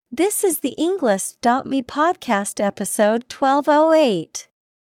This is the Englist.me podcast episode 1208.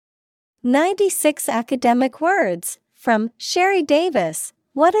 96 academic words from Shari Davis.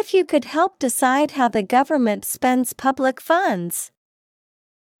 What if you could help decide how the government spends public funds?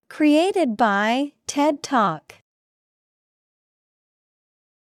 Created by TED Talk.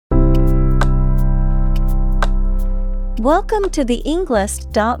 Welcome to the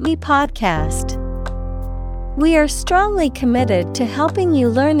Englist.me podcast. We are strongly committed to helping you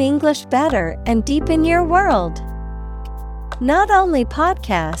learn English better and deepen your world. Not only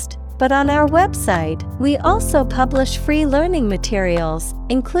podcast, but on our website, we also publish free learning materials,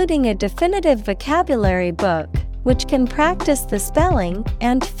 including a definitive vocabulary book, which can practice the spelling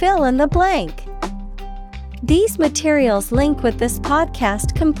and fill in the blank. These materials link with this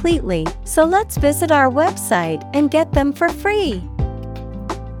podcast completely, so let's visit our website and get them for free.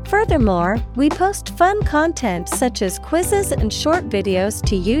 Furthermore, we post fun content such as quizzes and short videos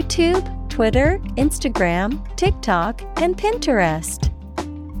to YouTube, Twitter, Instagram, TikTok, and Pinterest.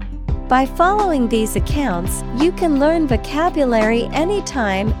 By following these accounts, you can learn vocabulary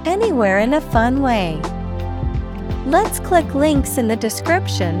anytime, anywhere in a fun way. Let's click links in the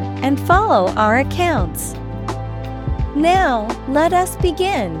description and follow our accounts. Now, let us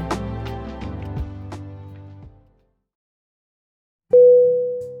begin.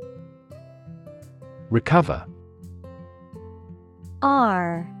 Recover.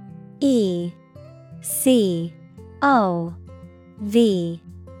 R-E-C-O-V-E-R.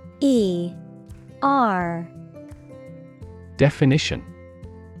 Definition: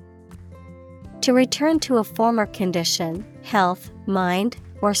 to return to a former condition, health, mind,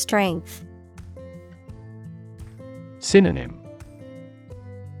 or strength. Synonym: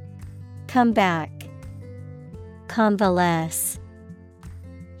 come back, convalesce,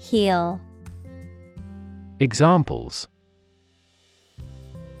 heal. Examples: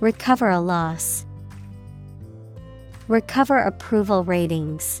 recover a loss, recover approval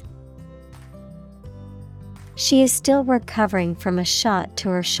ratings. She is still recovering from a shot to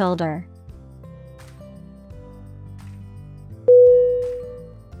her shoulder.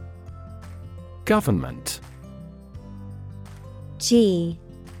 Government. G-O-V-E-R-N-M-E-N-T.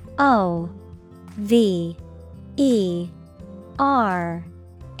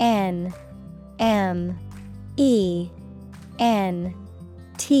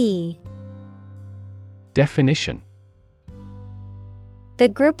 Definition: the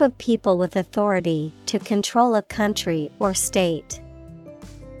group of people with authority to control a country or state.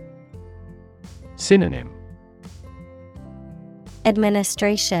 Synonym: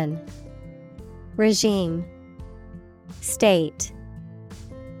 administration, regime, state.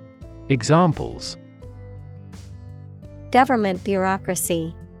 Examples: government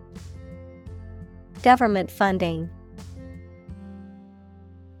bureaucracy, government funding.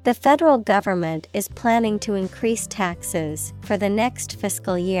 The federal government is planning to increase taxes for the next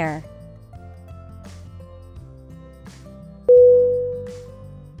fiscal year.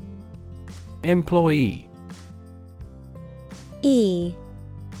 Employee.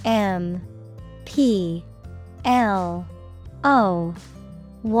 E-M-P-L-O-Y-E.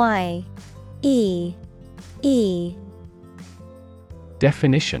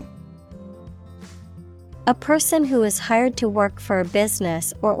 Definition: a person who is hired to work for a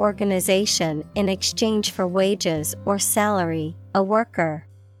business or organization in exchange for wages or salary, a worker.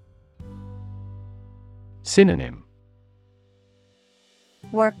 Synonym: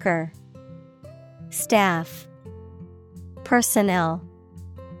 worker, staff, personnel.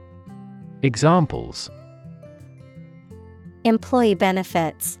 Examples: employee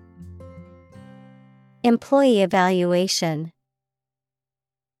benefits, employee evaluation.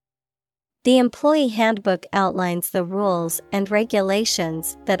 The employee handbook outlines the rules and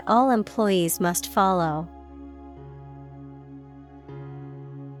regulations that all employees must follow.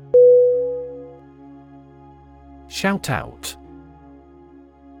 Shout out.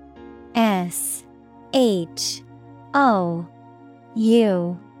 S-H-O-U-T-O-U-T.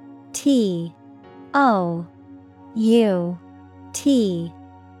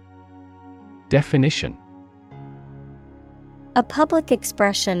 Definition: a public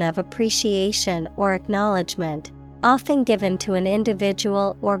expression of appreciation or acknowledgement, often given to an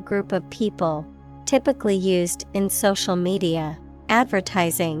individual or group of people, typically used in social media,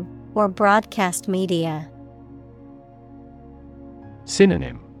 advertising, or broadcast media.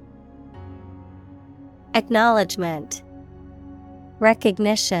 Synonym: acknowledgement,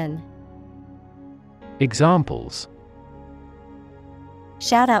 recognition. Examples: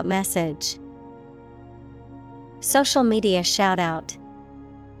 shout out message, social media shout out.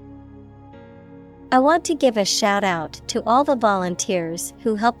 I want to give a shout out to all the volunteers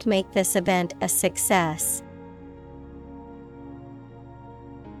who helped make this event a success.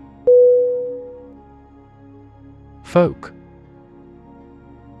 Folk.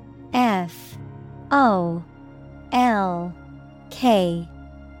 F-O-L-K.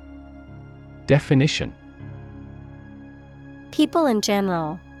 Definition: People in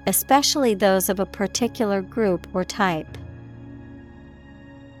general, especially those of a particular group or type.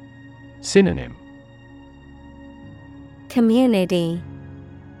 Synonym: Community,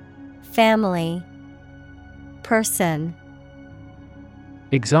 family, person.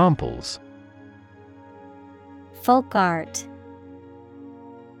 Examples: Folk art.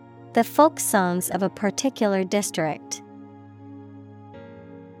 The folk songs of a particular district.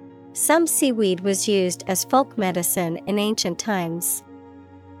 Some seaweed was used as folk medicine in ancient times.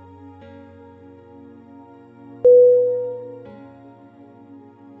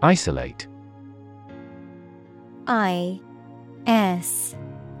 Isolate. I-S-O-L-A-T-E.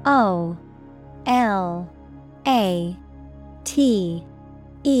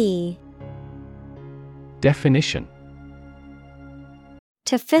 Definition: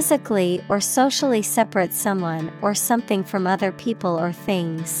 To physically or socially separate someone or something from other people or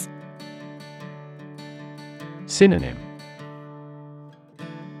things. Synonym: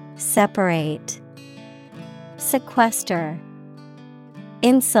 Separate, sequester,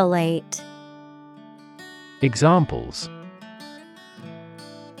 insulate. Examples: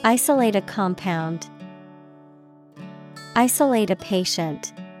 Isolate a compound. Isolate a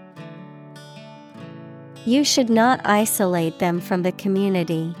patient. You should not isolate them from the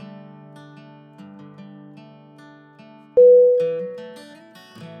community.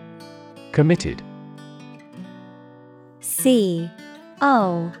 Committed. C-O-M-M-I-T-T-E-D.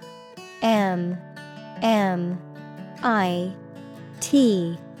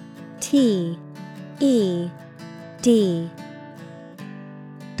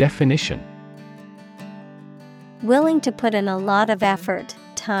 Definition: Willing to put in a lot of effort,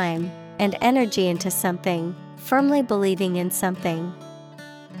 time, and energy into something, firmly believing in something.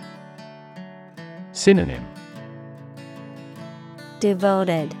 Synonym: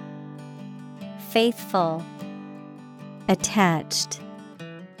 Devoted, faithful, attached.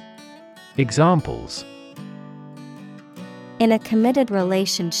 Examples: In a committed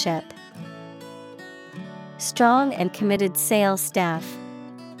relationship. Strong and committed sales staff.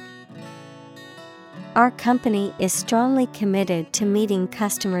 Our company is strongly committed to meeting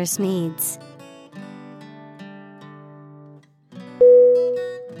customers' needs.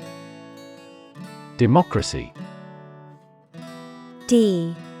 Democracy.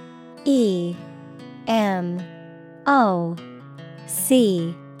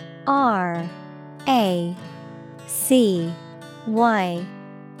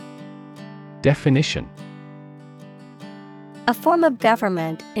 Definition: A form of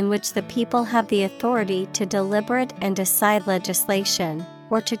government in which the people have the authority to deliberate and decide legislation,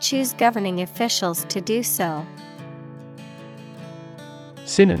 or to choose governing officials to do so.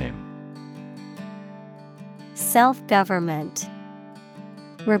 Synonym: Self-government,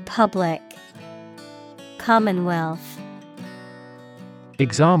 republic, commonwealth.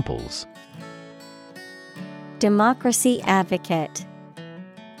 Examples: Democracy advocate.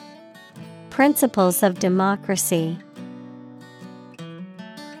 Principles of democracy.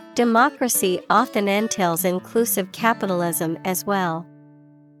 Democracy often entails inclusive capitalism as well.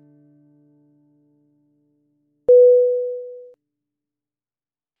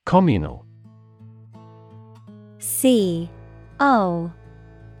 Communal. C-O-M-M-U-N-A-L.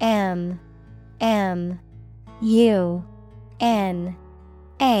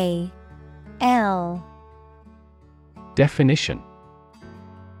 Definition: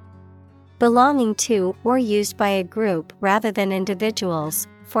 Belonging to or used by a group rather than individuals,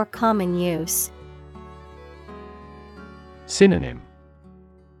 for common use. Synonym: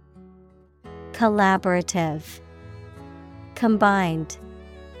 Collaborative, combined,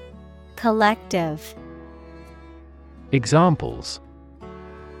 collective. Examples: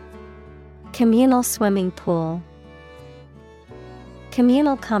 Communal swimming pool.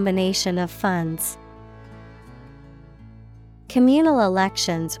 Communal combination of funds. Communal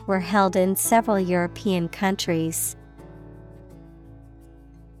elections were held in several European countries.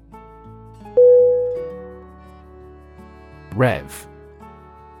 Rev.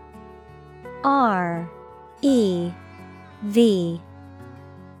 R-E-V.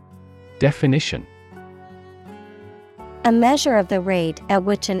 Definition: A measure of the rate at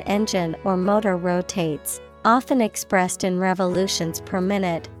which an engine or motor rotates, often expressed in revolutions per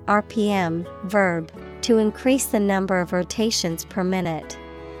minute, RPM, verb, to increase the number of rotations per minute.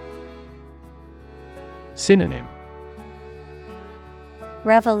 Synonym: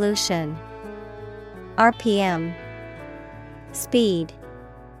 revolution, RPM, speed.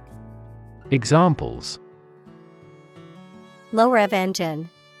 Examples: Low rev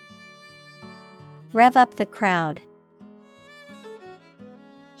engine, rev up the crowd.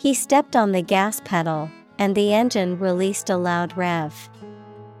 He stepped on the gas pedal, and the engine released a loud rev.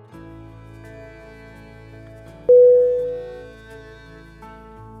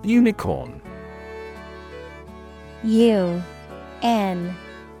 Unicorn. U-N-I-C-O-R-N.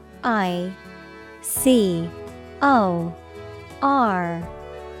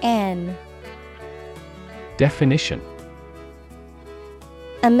 Definition: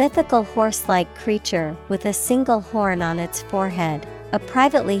 a mythical horse-like creature with a single horn on its forehead, a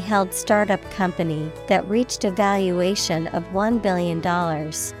privately held startup company that reached a valuation of $1 billion.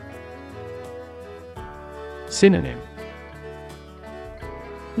 Synonym: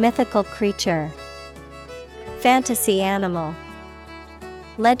 mythical creature, fantasy animal,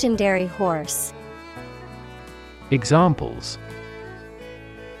 legendary horse. Examples: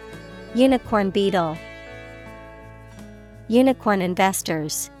 unicorn beetle, unicorn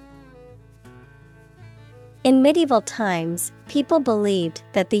investors. In medieval times, people believed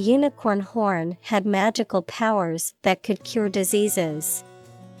that the unicorn horn had magical powers that could cure diseases.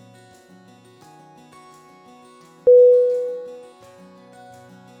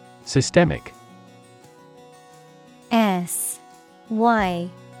 Systemic. S-Y-S-T-E-M-I-C.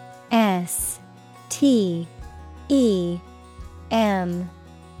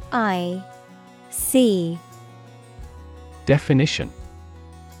 Definition: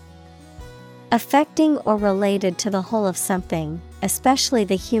 affecting or related to the whole of something, especially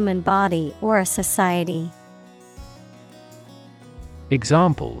the human body or a society.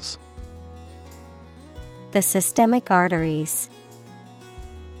 Examples: the systemic arteries,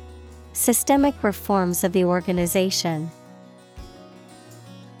 systemic reforms of the organization.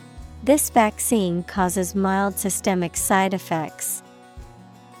 This vaccine causes mild systemic side effects.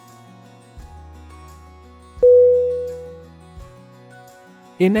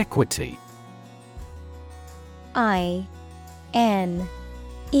 Inequity. I-N-E-Q-U-I-T-Y.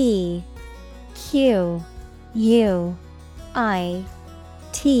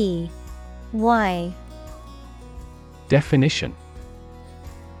 Definition: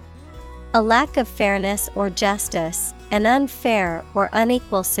 a lack of fairness or justice, an unfair or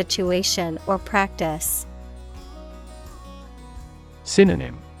unequal situation or practice.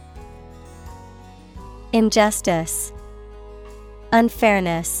 Synonym: injustice,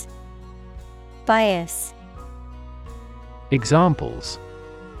 unfairness, bias. Examples: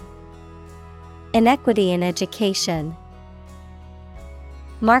 inequity in education,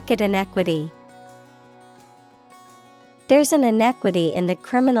 market inequity. There's an inequity in the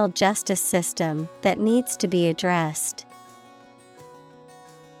criminal justice system that needs to be addressed.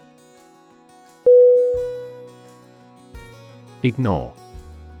 Ignore.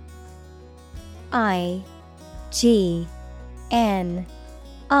 I-G-N-O-R-E.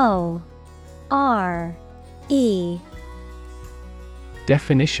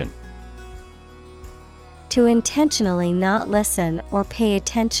 Definition: to intentionally not listen or pay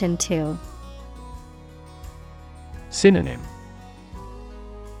attention to. Synonym: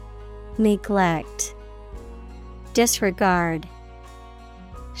 neglect, disregard,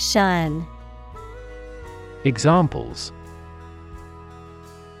 shun. Examples: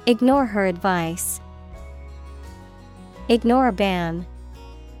 ignore her advice, ignore a ban.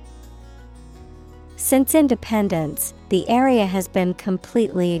 Since independence, the area has been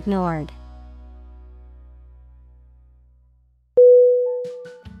completely ignored.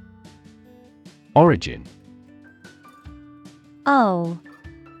 Origin.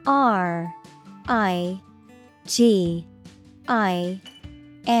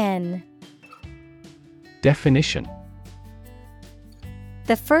 O-R-I-G-I-N. Definition: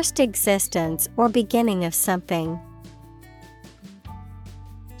 the first existence or beginning of something.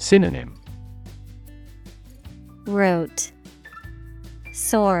 Synonym: root,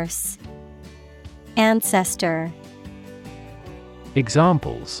 source, ancestor.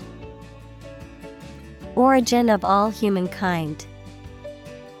 Examples: origin of all humankind,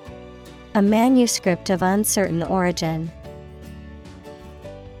 a manuscript of uncertain origin.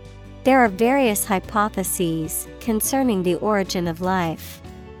 There are various hypotheses concerning the origin of life.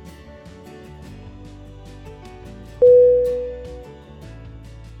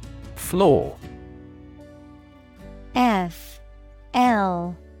 Flaw. F-L-A-W.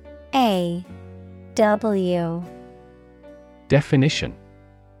 Definition: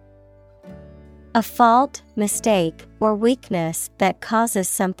 a fault, mistake, or weakness that causes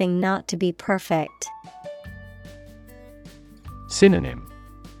something not to be perfect. Synonym: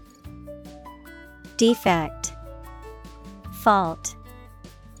 defect, fault,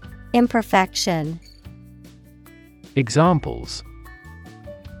 imperfection. Examples: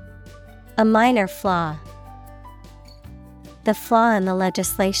 a minor flaw, the flaw in the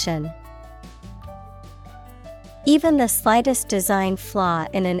legislation. Even the slightest design flaw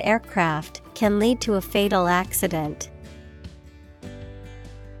in an aircraft can lead to a fatal accident.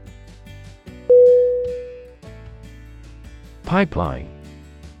 Pipeline.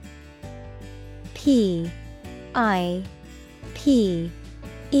 P-I-P-E-L-I-N-E.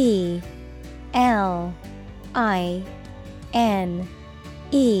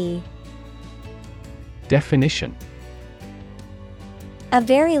 Definition: a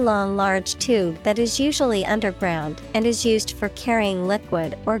very long, large tube that is usually underground and is used for carrying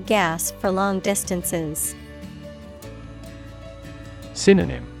liquid or gas for long distances.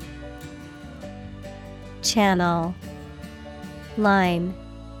 Synonym: Channel, line.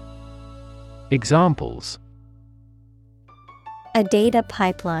 Examples: a data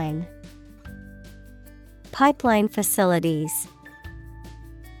pipeline, pipeline facilities.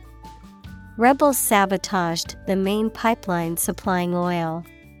 Rebels sabotaged the main pipeline supplying oil.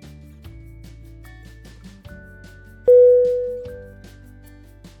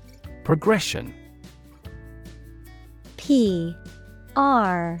 Progression. Progression.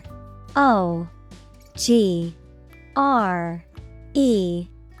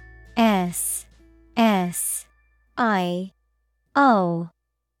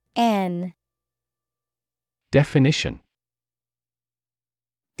 Definition: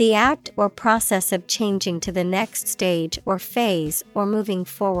 the act or process of changing to the next stage or phase or moving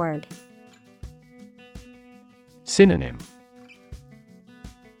forward. Synonym: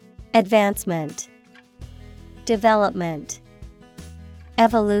 advancement, development,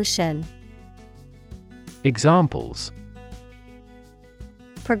 evolution. Examples: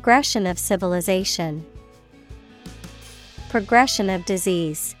 progression of civilization, progression of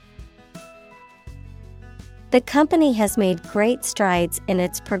disease. The company has made great strides in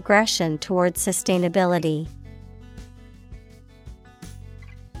its progression towards sustainability.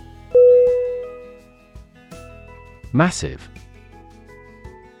 Massive.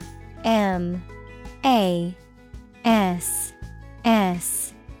 M-A-S-S-I-V-E.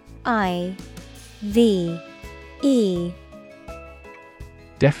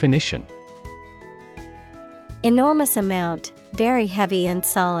 Definition: enormous amount, very heavy and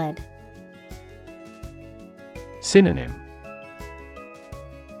solid. Synonym: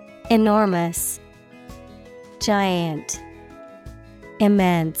 enormous, giant,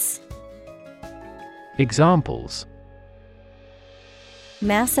 immense. Examples: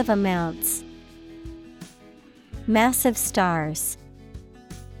 massive amounts, massive stars.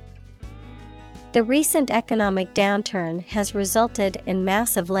 The recent economic downturn has resulted in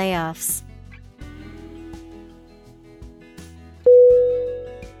massive layoffs.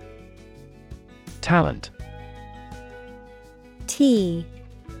 Talent. T-A-L-E-N-T.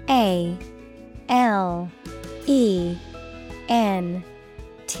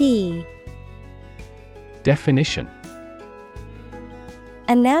 Definition: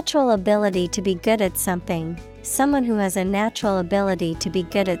 a natural ability to be good at something, someone who has a natural ability to be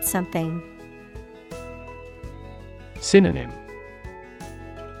good at something. Synonym: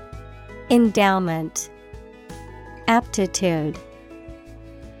 endowment, aptitude,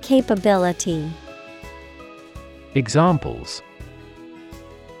 capability. Examples: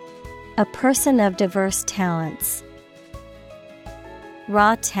 a person of diverse talents,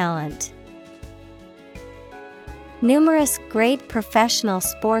 raw talent. Numerous great professional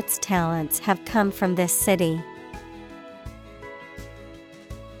sports talents have come from this city.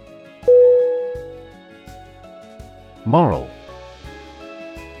 Moral.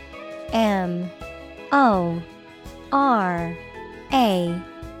 M-O-R-A-L.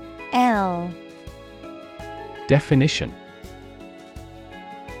 Definition: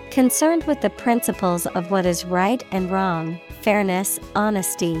 concerned with the principles of what is right and wrong, fairness,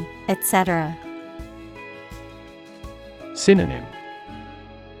 honesty, etc. Synonym: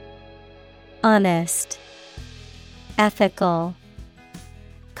 honest, ethical,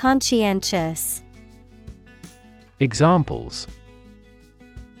 conscientious. Examples: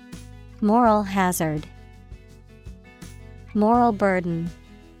 moral hazard, moral burden.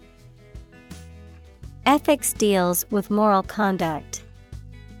 Ethics deals with moral conduct.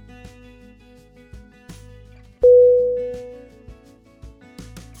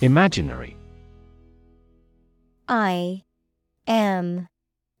 Imaginary. I-M-A-G-I-N-A-R-Y.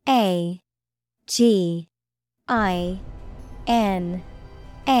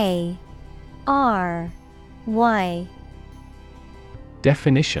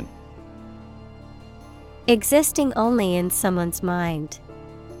 Definition: existing only in someone's mind.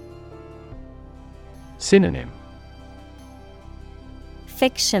 Synonym: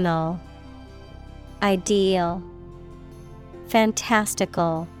 Fictional, ideal,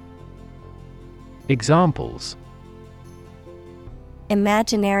 fantastical. Examples: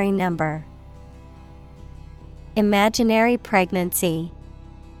 Imaginary number, imaginary pregnancy.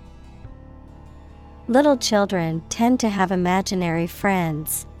 Little children tend to have imaginary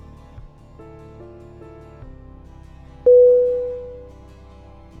friends.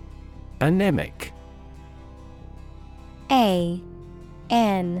 Anemic. A-N-E-M-I-C.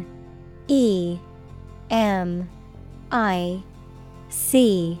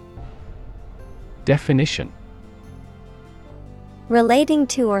 Definition: relating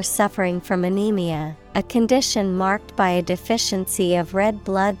to or suffering from anemia, a condition marked by a deficiency of red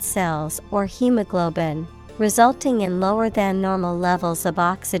blood cells or hemoglobin, resulting in lower than normal levels of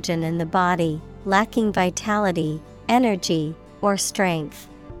oxygen in the body, lacking vitality, energy, or strength.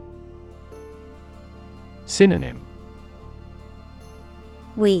 Synonym: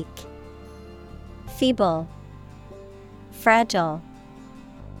 Weak, feeble, fragile.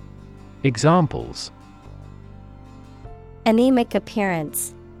 Examples: anemic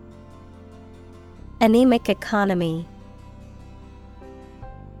appearance, anemic economy.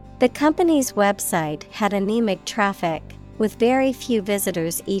 The company's website had anemic traffic, with very few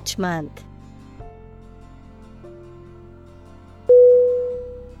visitors each month.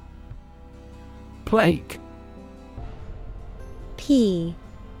 Plague. P-L-A-G-U-E.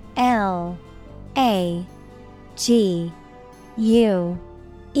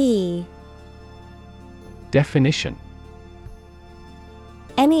 Definition: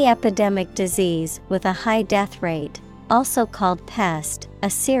 any epidemic disease with a high death rate, also called pest, a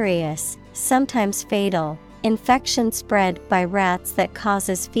serious, sometimes fatal, infection spread by rats that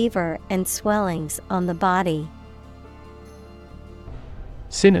causes fever and swellings on the body.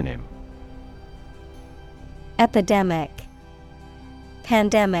 Synonym: epidemic,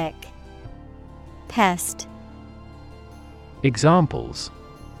 pandemic, pest. Examples: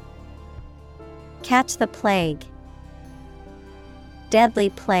 catch the plague, deadly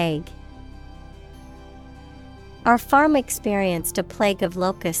plague. Our farm experienced a plague of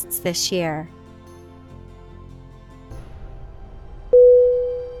locusts this year.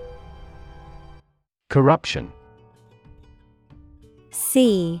 Corruption.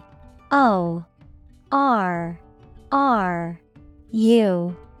 C-O-R-R-U-P-T-I-O-N.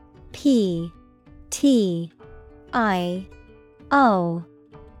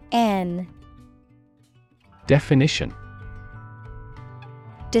 Definition: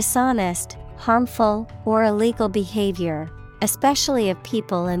 dishonest, harmful, or illegal behavior, especially of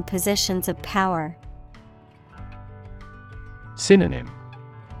people in positions of power. Synonym: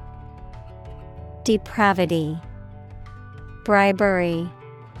 depravity, bribery,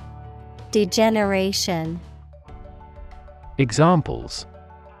 degeneration. Examples: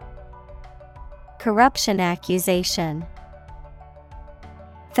 corruption accusation,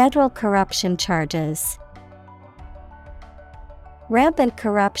 federal corruption charges. Rampant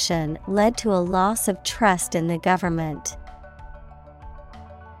corruption led to a loss of trust in the government.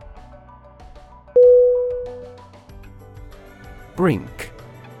 Brink.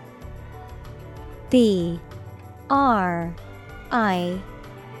 B-R-I-N-K.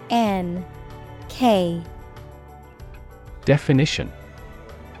 Definition: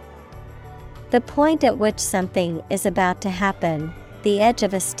 the point at which something is about to happen, the edge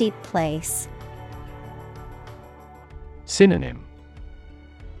of a steep place. Synonym: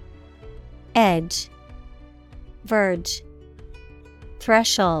 edge, verge,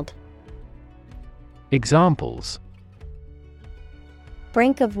 threshold. Examples: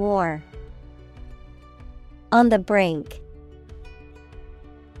 brink of war, on the brink.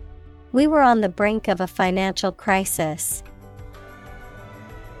 We were on the brink of a financial crisis.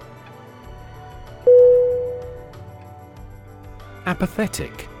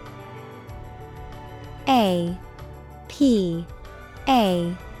 Apathetic. A P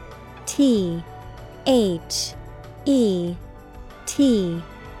A T H E T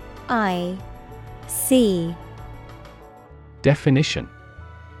I C. Definition: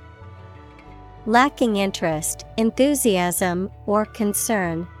 lacking interest, enthusiasm, or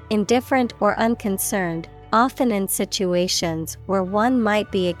concern, indifferent or unconcerned, often in situations where one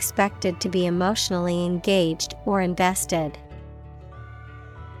might be expected to be emotionally engaged or invested.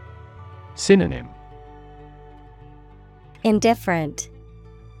 Synonym: indifferent,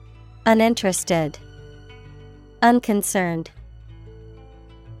 uninterested, unconcerned.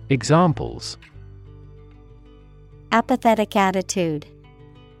 Examples: Apathetic attitude.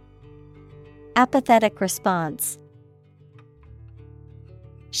 Apathetic response.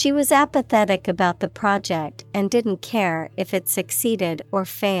 She was apathetic about the project and didn't care if it succeeded or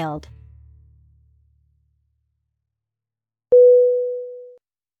failed.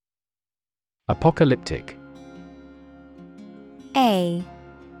 Apocalyptic. A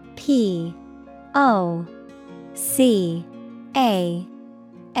P O C A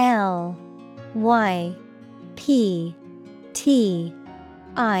L Y P T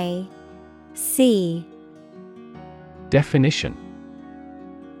I C. Definition.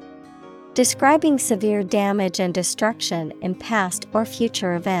 Describing severe damage and destruction in past or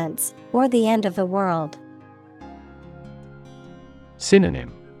future events, or the end of the world.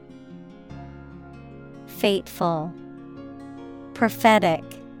 Synonym. Fateful, prophetic,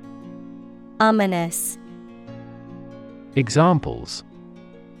 ominous. Examples.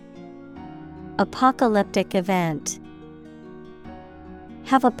 Apocalyptic event.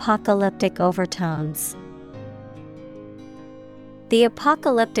 Have apocalyptic overtones. The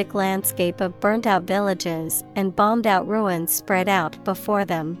apocalyptic landscape of burnt-out villages and bombed-out ruins spread out before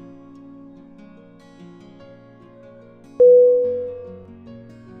them.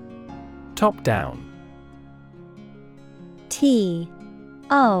 Top down. T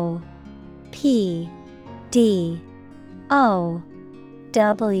O P D O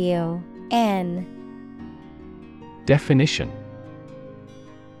W N. Definition.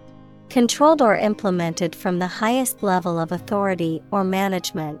 Controlled or implemented from the highest level of authority or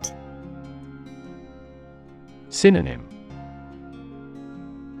management. Synonym.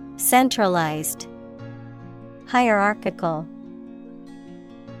 Centralized, hierarchical.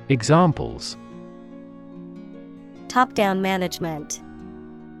 Examples. Top-down management.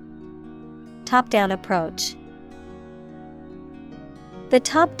 Top-down approach. The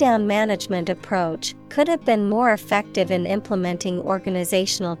top-down management approach could have been more effective in implementing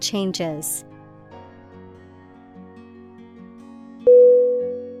organizational changes.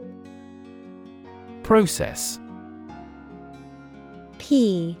 Process.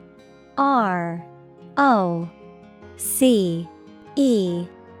 P R O C E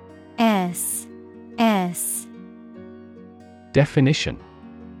S S. Definition.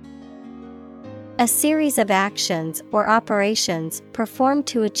 A series of actions or operations performed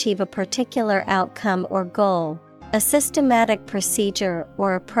to achieve a particular outcome or goal. A systematic procedure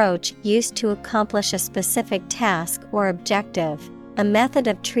or approach used to accomplish a specific task or objective. A method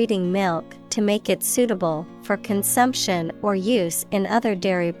of treating milk to make it suitable for consumption or use in other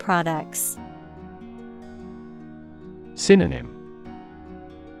dairy products. Synonym.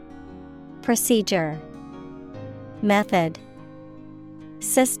 Procedure, method,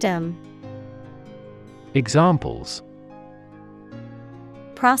 system. Examples.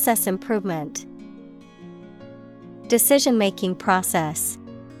 Process improvement. Decision-making process.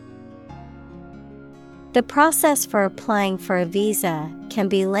 The process for applying for a visa can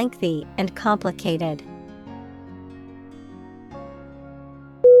be lengthy and complicated.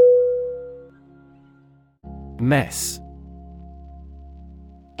 Mess.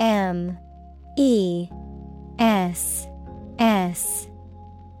 M E S S.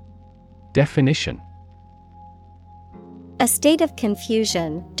 Definition. A state of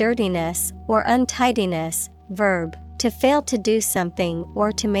confusion, dirtiness, or untidiness. Verb, to fail to do something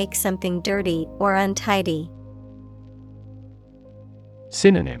or to make something dirty or untidy.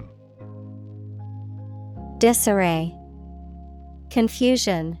 Synonym. Disarray,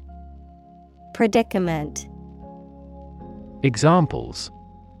 confusion, predicament. Examples.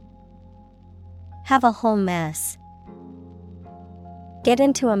 Have a whole mess. Get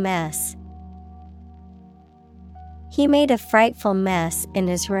into a mess. He made a frightful mess in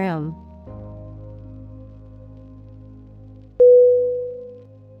his room.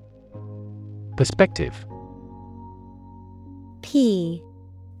 Perspective. P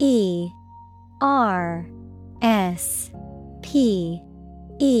E R S P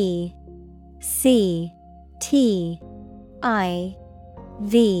E C T I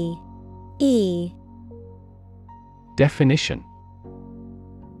V E. Definition.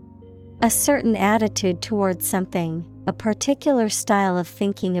 A certain attitude towards something, a particular style of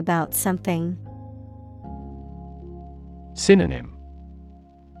thinking about something. Synonym.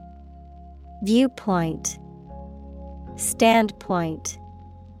 Viewpoint, standpoint,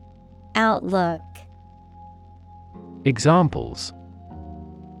 outlook. Examples.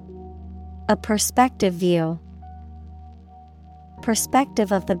 A perspective view.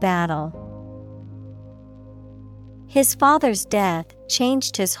 Perspective of the battle. His father's death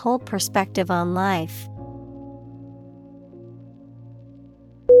changed his whole perspective on life.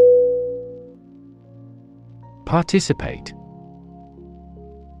 Participate.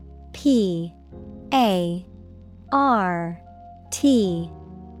 Participate.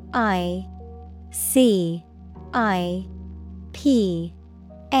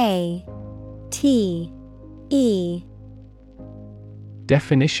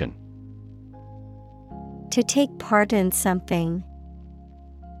 Definition. To take part in something.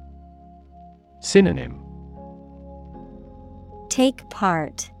 Synonym. Take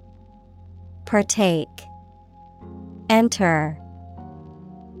part. Partake. Enter.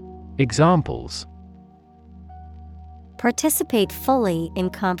 Examples. Participate fully in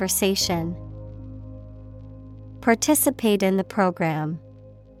conversation. Participate in the program.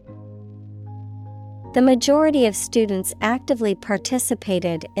 The majority of students actively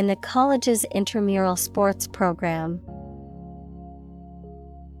participated in the college's intramural sports program.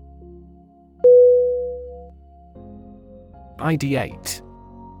 Ideate.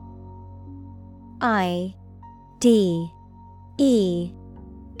 I-D-E-A-T-E.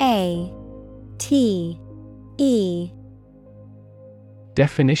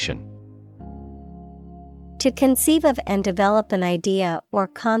 Definition. To conceive of and develop an idea or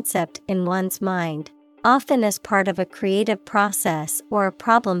concept in one's mind, often as part of a creative process or a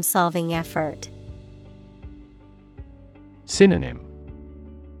problem-solving effort. Synonym.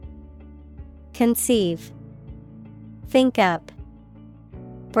 Conceive. Think up.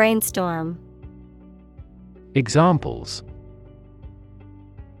 Brainstorm. Examples.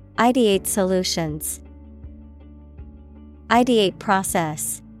 Ideate solutions. Ideate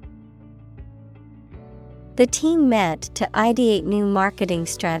process. The team met to ideate new marketing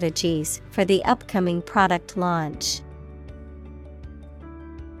strategies for the upcoming product launch.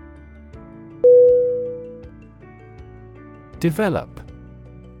 Develop.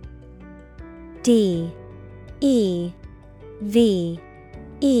 D-E-V-E-L-O-P.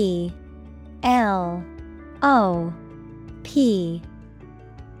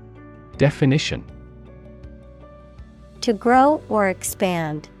 Definition. To grow or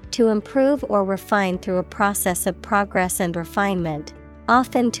expand, to improve or refine through a process of progress and refinement,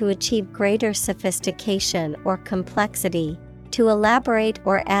 often to achieve greater sophistication or complexity, to elaborate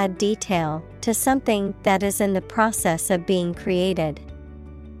or add detail to something that is in the process of being created.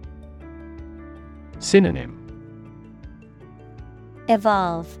 Synonym.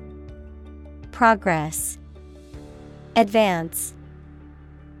 Evolve. Progress. Advance.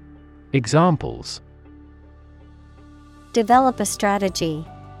 Examples. Develop a strategy.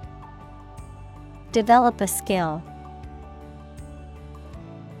 Develop a skill.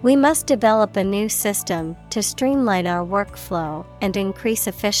 We must develop a new system to streamline our workflow and increase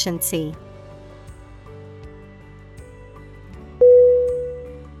efficiency.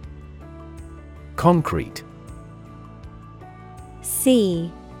 Concrete.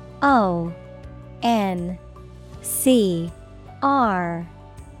 C-O-N-C-R-E-T-E.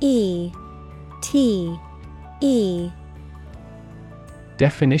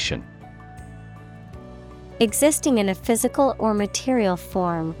 Definition. Existing in a physical or material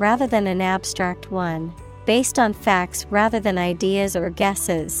form rather than an abstract one, based on facts rather than ideas or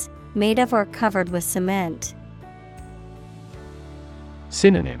guesses, made of or covered with cement.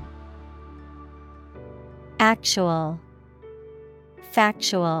 Synonym. Actual.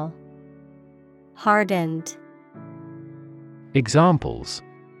 Factual. Hardened. Examples.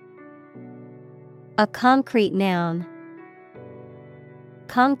 A concrete noun.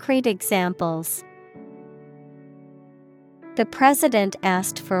 Concrete examples. The president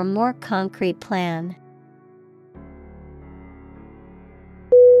asked for a more concrete plan.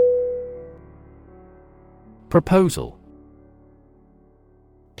 Proposal.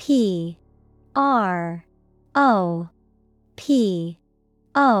 P-R-O-P-O-S-A-L.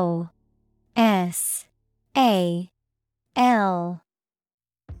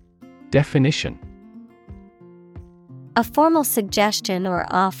 Definition. A formal suggestion or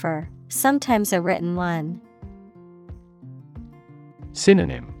offer, sometimes a written one.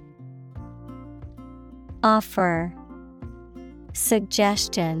 Synonym. Offer.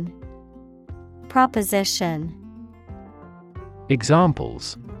 Suggestion. Proposition.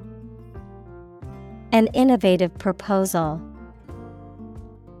 Examples. An innovative proposal.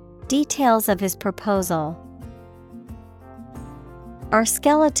 Details of his proposal. Our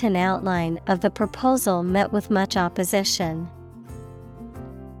skeleton outline of the proposal met with much opposition.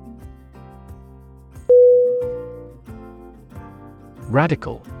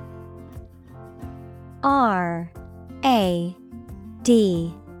 Radical. R-A-D-I-C-A-L.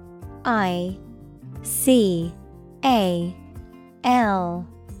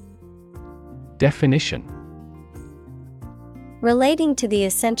 Definition. Relating to the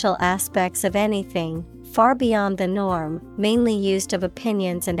essential aspects of anything, far beyond the norm, mainly used of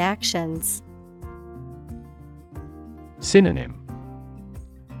opinions and actions. Synonym: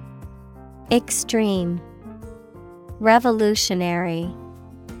 Extreme, revolutionary.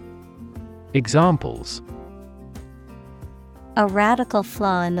 Examples: A radical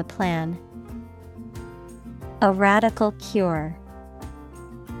flaw in the plan. A radical cure.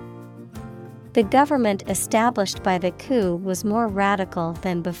 The government established by the coup was more radical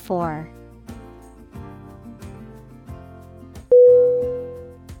than before.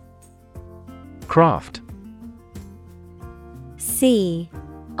 Craft. C-R-A-F-T.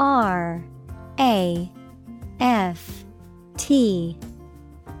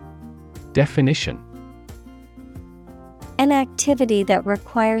 Definition: An activity that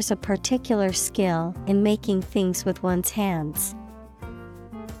requires a particular skill in making things with one's hands.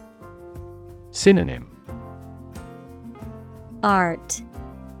 Synonym: Art,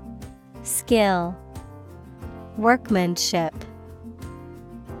 skill, workmanship.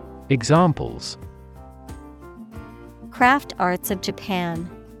 Examples: Craft arts of Japan.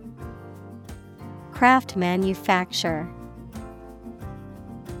 Craft manufacture.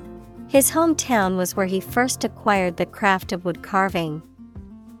 His hometown was where he first acquired the craft of wood carving.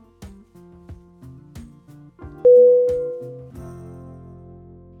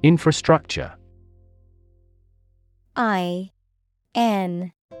 Infrastructure.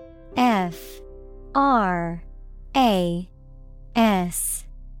 I-N-F-R-A-S-T-R-U-C-T-U-R-E.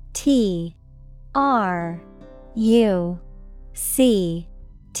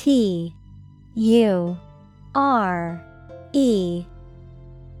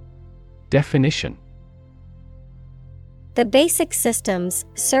 Definition: The basic systems,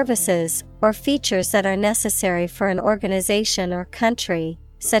 services, or features that are necessary for an organization or country,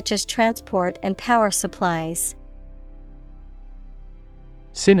 such as transport and power supplies.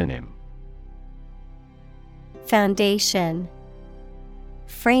 Synonym: Foundation,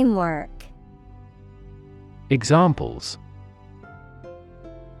 framework. Examples: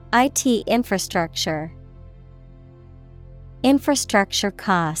 IT infrastructure. Infrastructure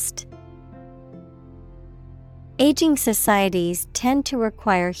cost. Aging societies tend to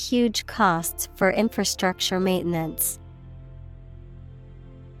require huge costs for infrastructure maintenance.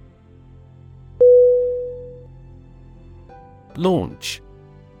 Launch.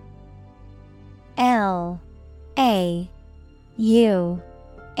 L-A-U-N-C-H.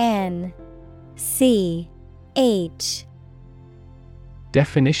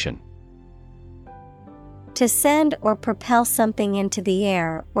 Definition: To send or propel something into the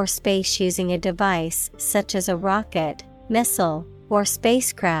air or space using a device such as a rocket, missile, or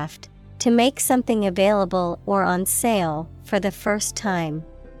spacecraft, to make something available or on sale for the first time.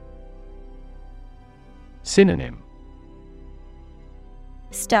 Synonym: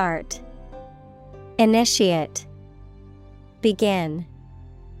 Start, initiate, begin.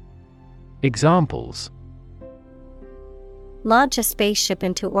 Examples: Launch a spaceship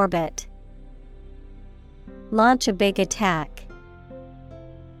into orbit. Launch a big attack.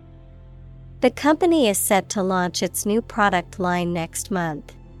 The company is set to launch its new product line next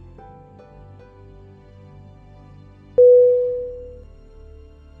month.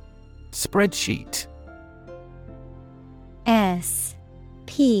 Spreadsheet. S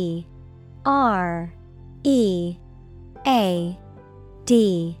P R E A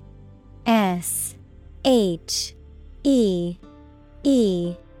D S H E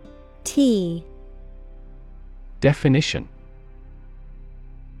E T. Definition: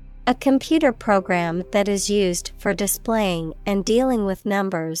 A computer program that is used for displaying and dealing with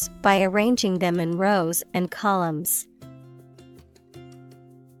numbers by arranging them in rows and columns.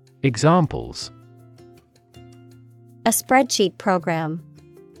 Examples: A spreadsheet program.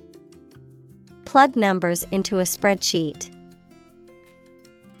 Plug numbers into a spreadsheet.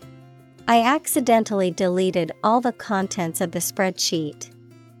 I accidentally deleted all the contents of the spreadsheet.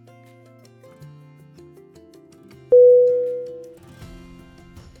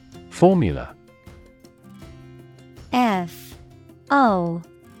 Formula. F O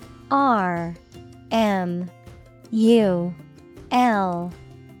R M U L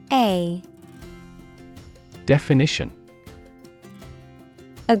A. Definition: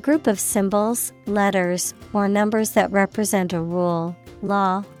 A group of symbols, letters, or numbers that represent a rule,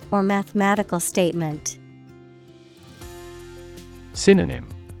 law, or mathematical statement. Synonym: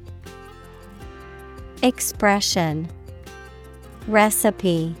 Expression,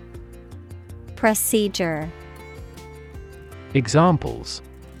 recipe, procedure. Examples: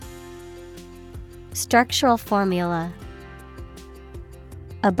 Structural formula.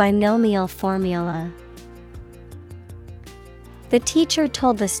 A binomial formula. The teacher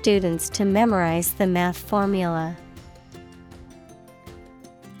told the students to memorize the math formula.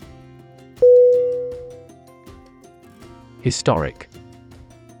 Historic.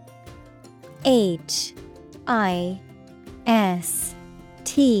 Historic.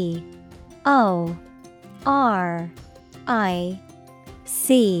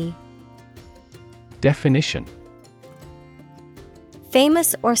 Definition.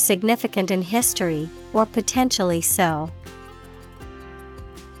 Famous or significant in history, or potentially so.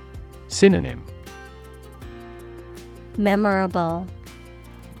 Synonym. Memorable,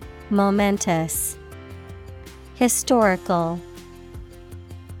 momentous, historical.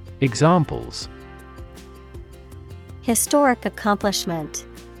 Examples. Historic accomplishment.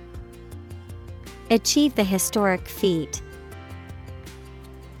 Achieve the historic feat.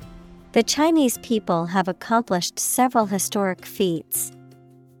 The Chinese people have accomplished several historic feats.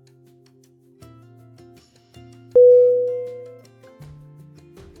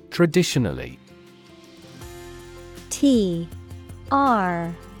 Traditionally. Traditionally.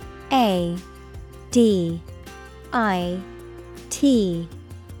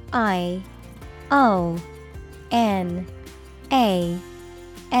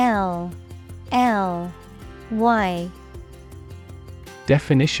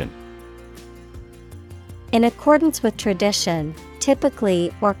 Definition. In accordance with tradition,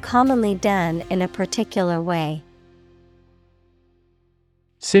 typically or commonly done in a particular way.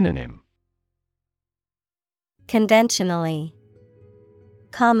 Synonym. Conventionally,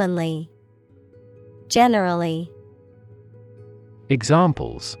 commonly, generally.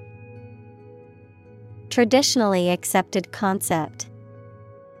 Examples. Traditionally accepted concept.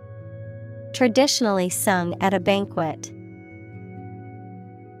 Traditionally sung at a banquet.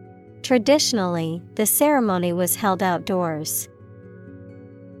 Traditionally, the ceremony was held outdoors.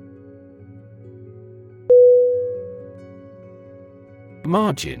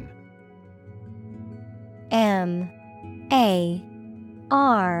 Margin. M-A-R-G-I-N.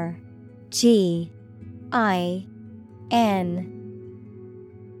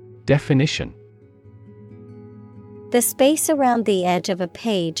 Definition. The space around the edge of a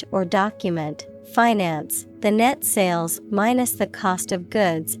page or document. Finance, the net sales minus the cost of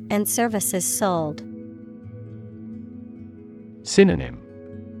goods and services sold. Synonym.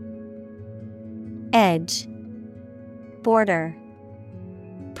 Edge, border,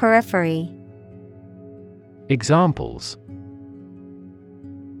 periphery. Examples.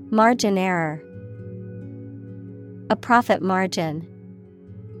 Margin error. A profit margin.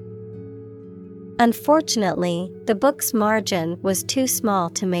 Unfortunately, the book's margin was too small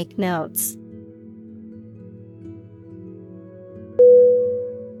to make notes.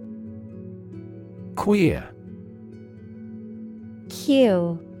 Queer.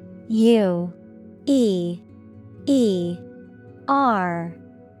 Q-U-E-E-R.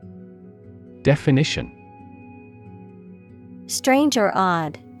 Definition. Strange or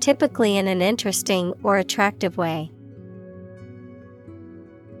odd, typically in an interesting or attractive way.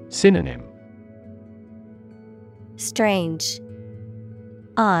 Synonym. Strange,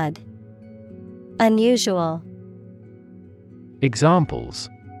 odd, unusual. Examples.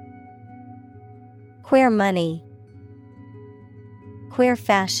 Queer money. Queer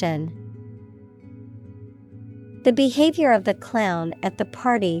fashion. The behavior of the clown at the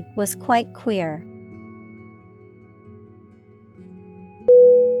party was quite queer.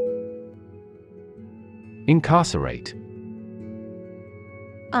 Incarcerate.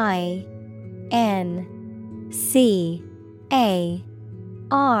 I-N-C-A-R-C-E-R-A-T-E.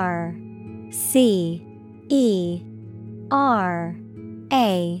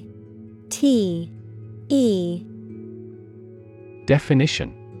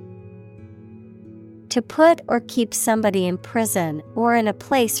 Definition. To put or keep somebody in prison or in a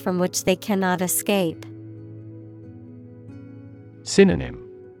place from which they cannot escape. Synonym.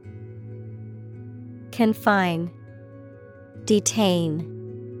 Confine, detain,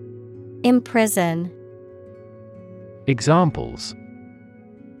 imprison. Examples.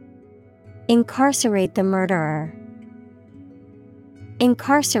 Incarcerate the murderer.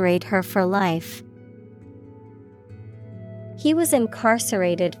 Incarcerate her for life. He was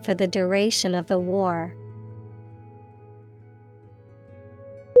incarcerated for the duration of the war.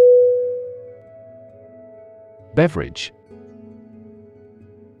 Beverage.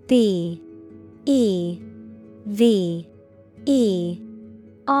 B-E-V-E-R-A-G-E.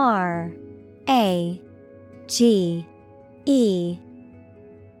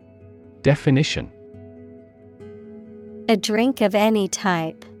 Definition. A drink of any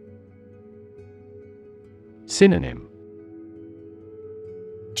type. Synonym.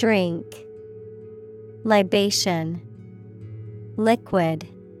 Drink, libation, liquid.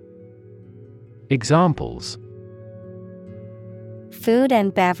 Examples: Food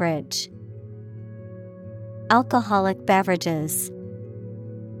and beverage. Alcoholic beverages.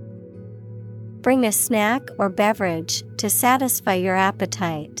 Bring a snack or beverage to satisfy your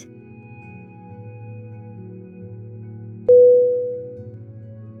appetite.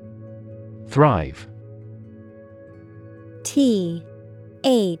 Thrive. Thrive.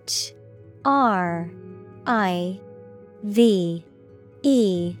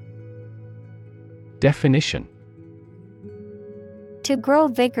 Definition: To grow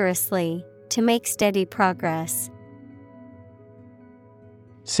vigorously, to make steady progress.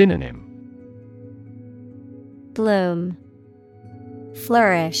 Synonym: Bloom,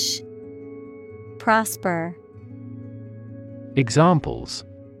 flourish, prosper. Examples: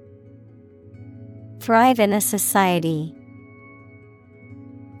 Thrive in a society.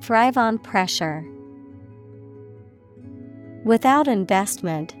 Thrive on pressure. Without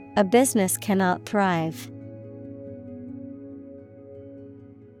investment, a business cannot thrive.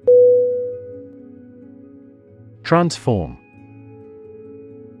 Transform.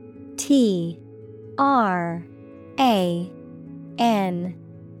 Transform.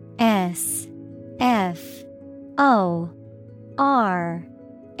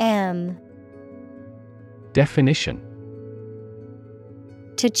 Definition: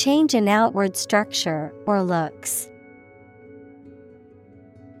 To change an outward structure or looks.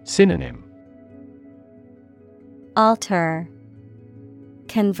 Synonym: Alter,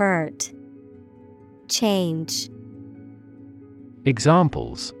 convert, change.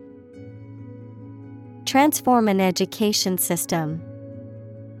 Examples: Transform an education system.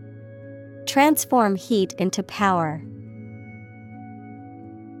 Transform heat into power.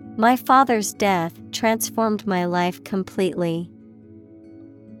 My father's death transformed my life completely.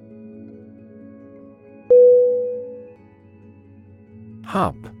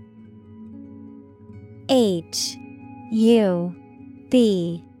 Hub. H-U-B.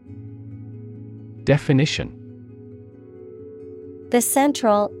 Definition: The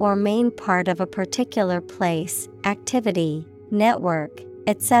central or main part of a particular place, activity, network,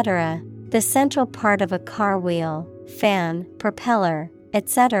 etc. The central part of a car wheel, fan, propeller,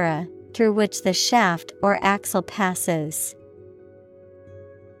 etc., through which the shaft or axle passes.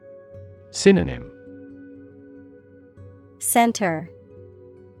 Synonym: Center,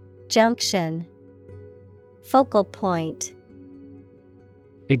 junction, focal point.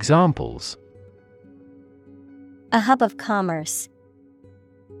 Examples: A hub of commerce.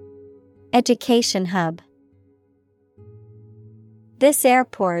 Education hub. This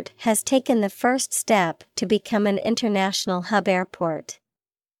airport has taken the first step to become an international hub airport.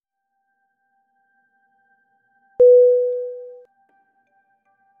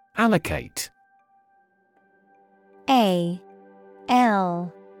 Allocate. A-L-L-O-C-A-T-E.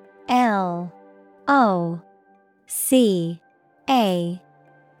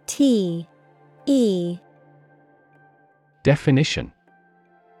 Definition: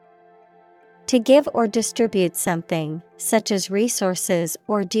 To give or distribute something, such as resources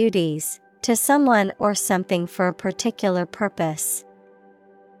or duties, to someone or something for a particular purpose.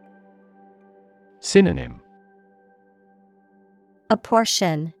 Synonym: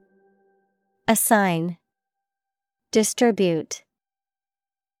 Apportion, assign, distribute.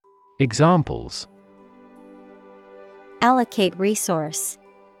 Examples: Allocate resource.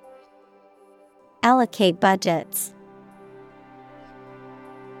 Allocate budgets.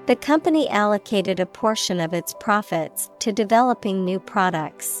 The company allocated a portion of its profits to developing new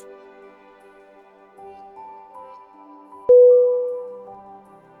products.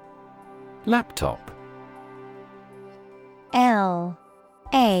 Laptop. L-A-P-T-O-P.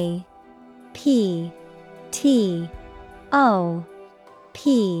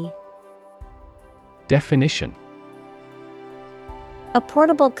 Definition: A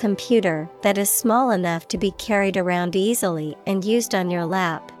portable computer that is small enough to be carried around easily and used on your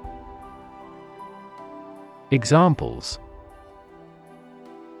lap. Examples: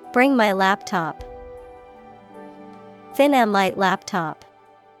 Bring my laptop. Thin and light laptop.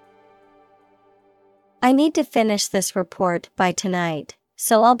 I need to finish this report by tonight,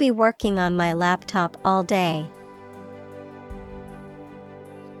 so I'll be working on my laptop all day.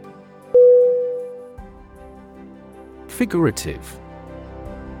 Figurative.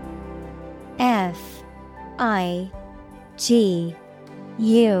 F-I-G-U-R-A-T-I-V-E.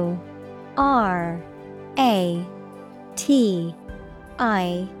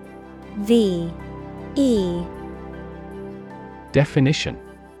 Definition: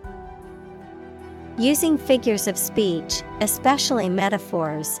 Using figures of speech, especially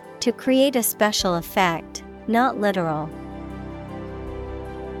metaphors, to create a special effect, not literal.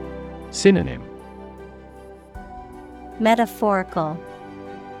 Synonym: metaphorical,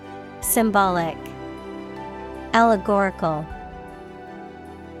 symbolic, allegorical.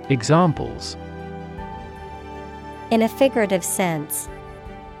 Examples: in a figurative sense,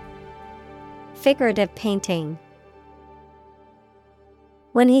 figurative painting.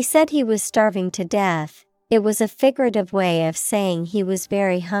 When he said he was starving to death, it was a figurative way of saying he was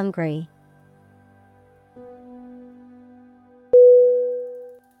very hungry.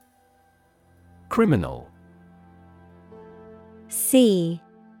 Criminal.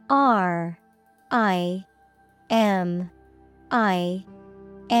 CRIMINal.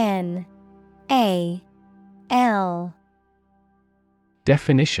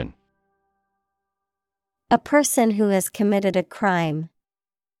 Definition: a person who has committed a crime.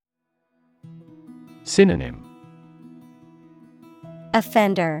 Synonym: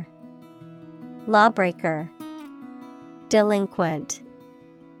 Offender, lawbreaker, delinquent.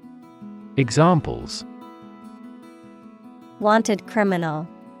 Examples: wanted criminal,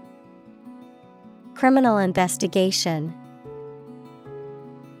 criminal investigation.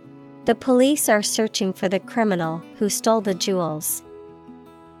 The police are searching for the criminal who stole the jewels.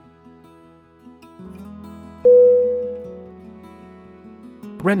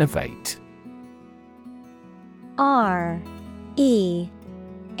 Renovate. RENOVATE.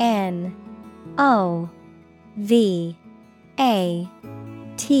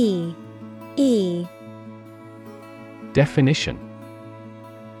 Definition: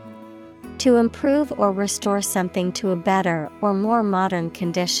 to improve or restore something to a better or more modern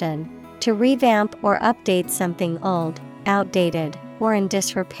condition, to revamp or update something old, outdated, or in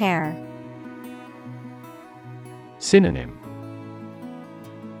disrepair. Synonym: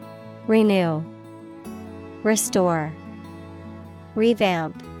 renew, restore,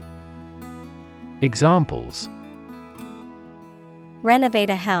 revamp. Examples: renovate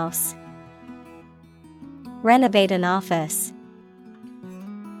a house, renovate an office.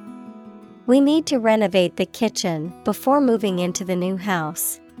 We need to renovate the kitchen before moving into the new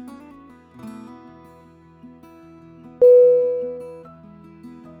house.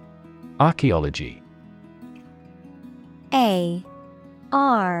 Archaeology.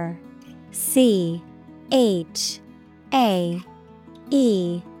 ARCHAEOLOGY.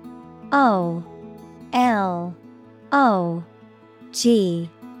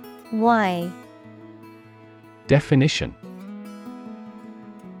 Definition: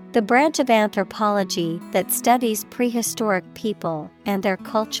 the branch of anthropology that studies prehistoric people and their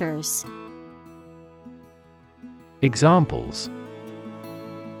cultures. Examples: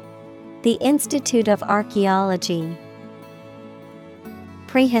 the Institute of Archaeology,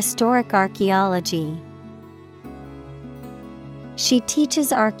 prehistoric archaeology. She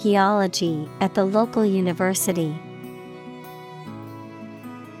teaches archaeology at the local university.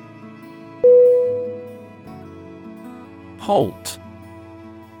 Halt.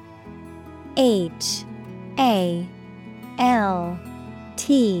 HALT.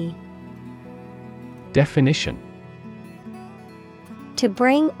 Definition: to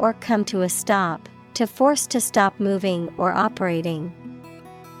bring or come to a stop, to force to stop moving or operating.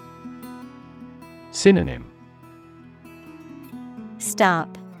 Synonym: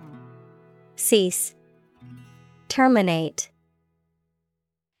 stop, cease, terminate.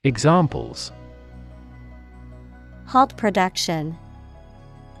 Examples: halt production,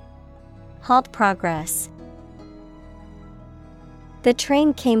 halt progress. The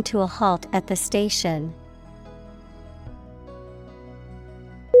train came to a halt at the station.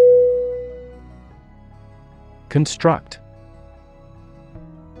 Construct.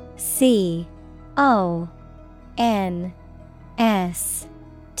 CONSTRUCT.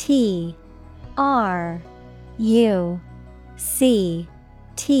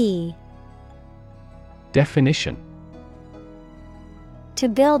 Definition: to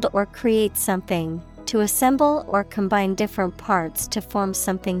build or create something, to assemble or combine different parts to form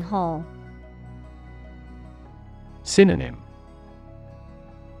something whole. Synonym: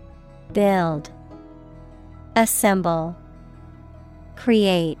 build, assemble,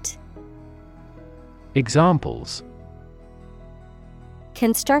 create. Examples: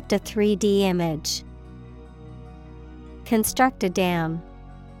 construct a 3D image, construct a dam.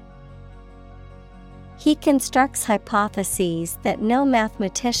 He constructs hypotheses that no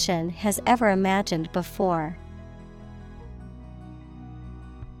mathematician has ever imagined before.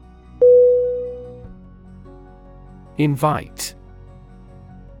 Invite.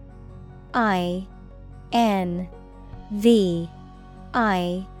 INVITE.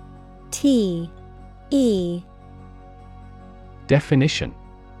 Definition: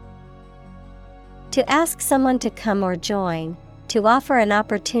 to ask someone to come or join, to offer an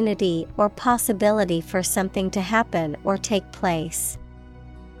opportunity or possibility for something to happen or take place.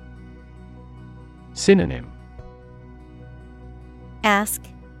 Synonym: Ask,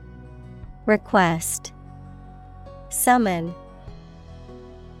 request, summon.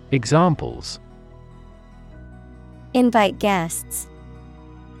 Examples: Invite guests.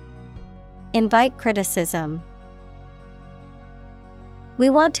 Invite criticism. We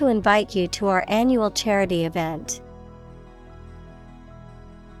want to invite you to our annual charity event.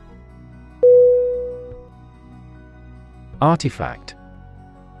 Artifact.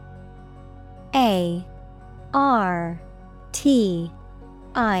 A R T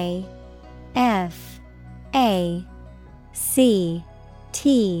I F A C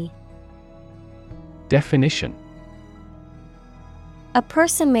T. Definition: A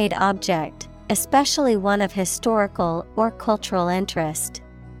person-made object, especially one of historical or cultural interest.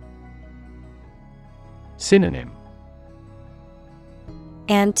 Synonym: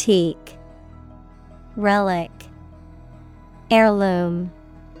 Antique, relic, heirloom.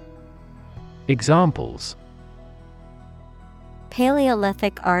 Examples: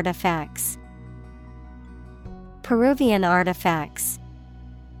 Paleolithic artifacts. Peruvian artifacts.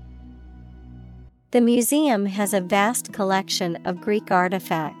 The museum has a vast collection of Greek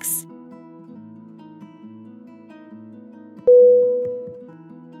artifacts.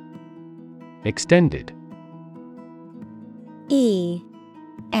 Extended. E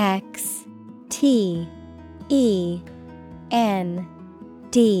X T E N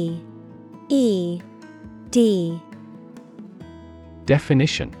D E D.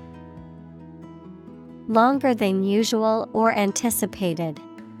 Definition: Longer than usual or anticipated.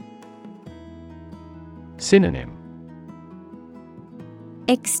 Synonym: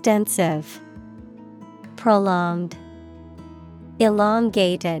 Extensive, prolonged,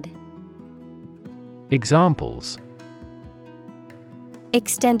 elongated. Examples: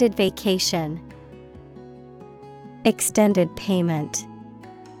 Extended vacation. Extended payment.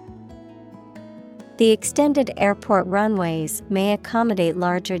 The extended airport runways may accommodate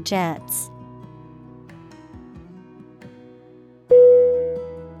larger jets.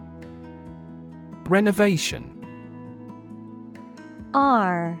 Renovation.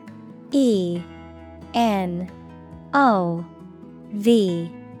 R E N O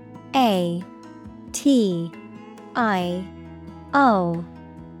V A T I O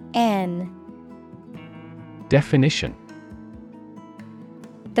N. Definition: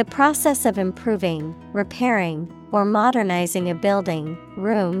 The process of improving, repairing, or modernizing a building,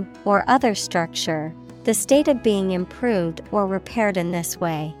 room, or other structure, the state of being improved or repaired in this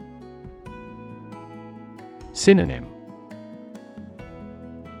way. Synonym: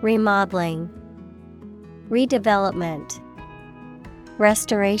 Remodeling, redevelopment,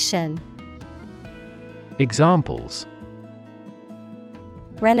 restoration. Examples: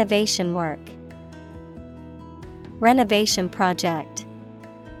 Renovation work. Renovation project.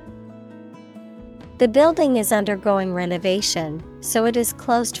 The building is undergoing renovation, so it is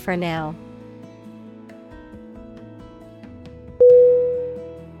closed for now.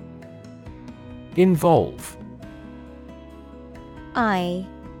 Involve. I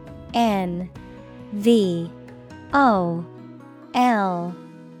N V O L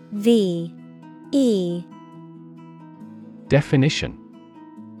V E. Definition: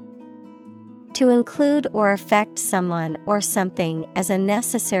 To include or affect someone or something as a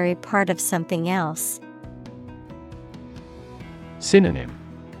necessary part of something else. Synonym: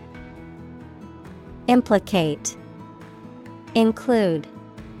 Implicate, include,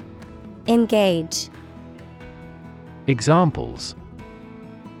 engage. Examples: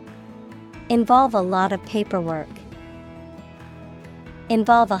 Involve a lot of paperwork.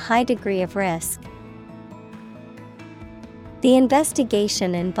 Involve a high degree of risk. The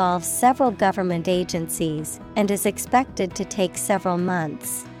investigation involves several government agencies and is expected to take several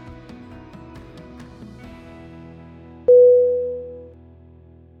months.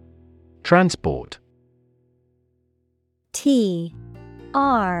 Transport. T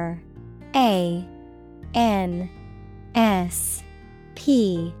R A N S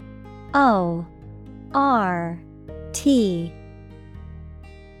P O R T.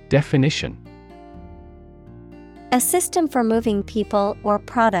 Definition: A system for moving people or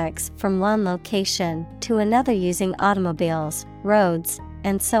products from one location to another using automobiles, roads,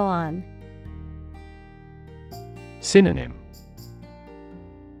 and so on. Synonym: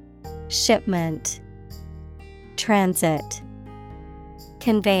 Shipment, transit,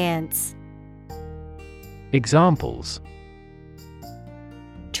 conveyance. Examples: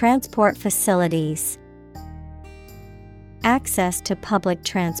 Transport facilities. Access to public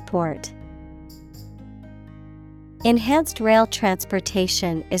transport. Enhanced rail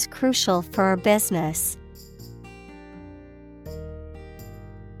transportation is crucial for our business.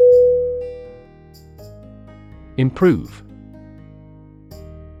 Improve.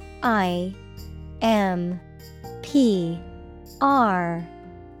 IMPROVE.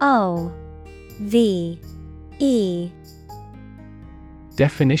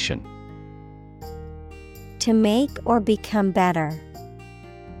 Definition. To make or become better.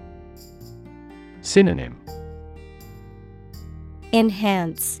 Synonym.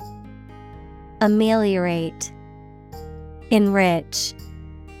 Enhance, ameliorate, enrich.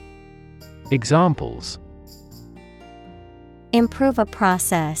 Examples. Improve a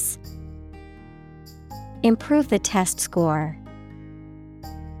process. Improve the test score.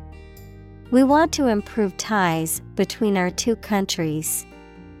 We want to improve ties between our two countries.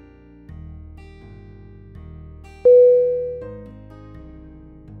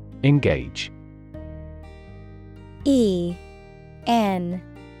 Engage. ENGAGE.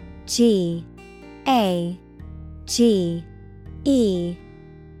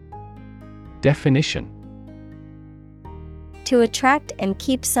 Definition. To attract and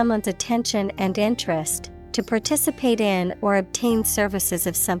keep someone's attention and interest, to participate in or obtain services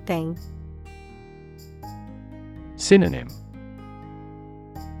of something. Synonym.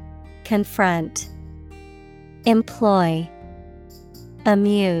 Confront, employ,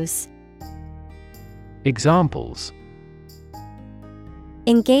 amuse. Examples.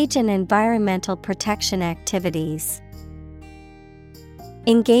 Engage in environmental protection activities.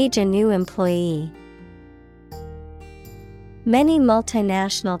 Engage a new employee. Many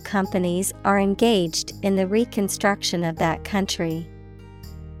multinational companies are engaged in the reconstruction of that country.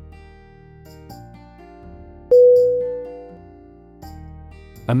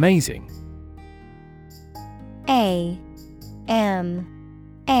 Amazing. AMAZING.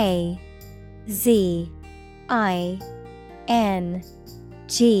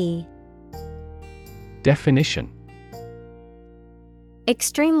 Definition.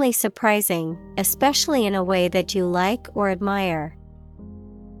 Extremely surprising, especially in a way that you like or admire.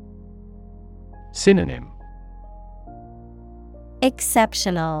 Synonym.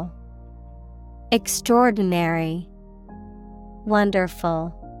 Exceptional, extraordinary,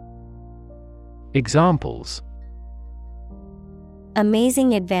 wonderful. Examples.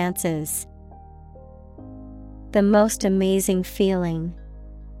 Amazing advances. The most amazing feeling.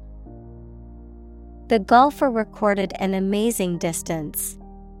 The golfer recorded an amazing distance.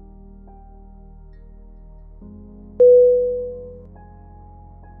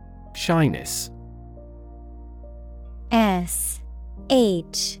 Shyness. SHYNESS.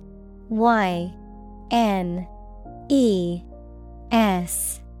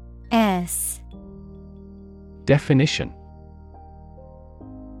 Definition.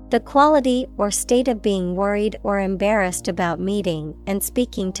 The quality or state of being worried or embarrassed about meeting and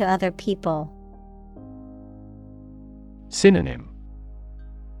speaking to other people. Synonym.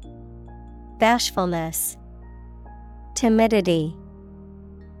 Bashfulness, timidity,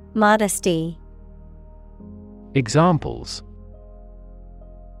 modesty. Examples.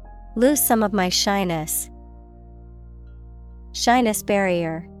 Lose some of my shyness. Shyness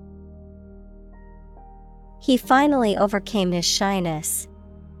barrier. He finally overcame his shyness.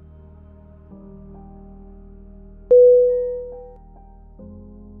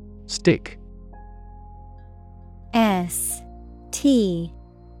 Stick.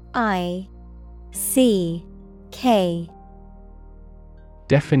 STICK.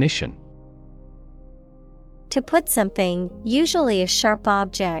 Definition. To put something, usually a sharp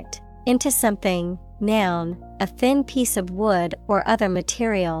object, into something, noun, a thin piece of wood or other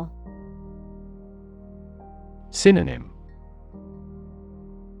material. Synonym.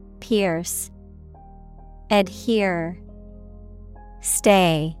 Pierce, adhere,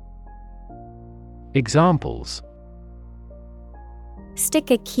 stay. Examples.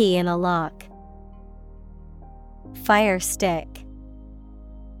 Stick a key in a lock. Fire stick.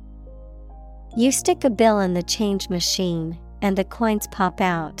 You stick a bill in the change machine, and the coins pop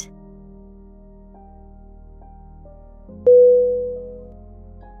out.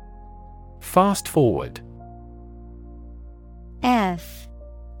 Fast forward.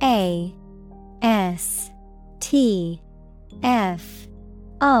 FASTFORWARD.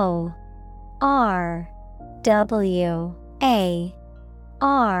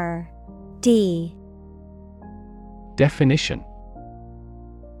 Definition.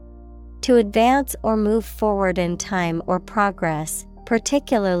 To advance or move forward in time or progress,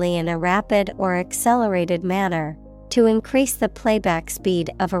 particularly in a rapid or accelerated manner, to increase the playback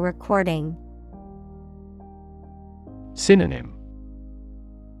speed of a recording. Synonym.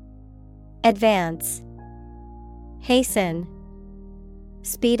 Advance, Hasten.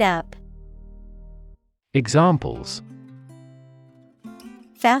 Speed up. Examples: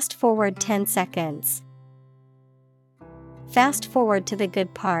 Fast forward 10 seconds. Fast forward to the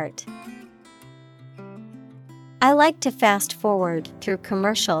good part. I like to fast forward through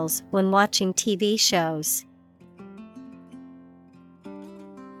commercials when watching TV shows.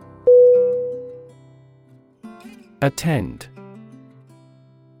 Attend.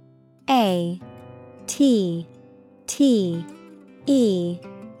 A T T E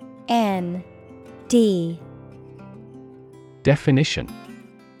N D. Definition: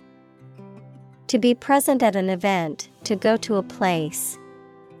 To be present at an event, to go to a place.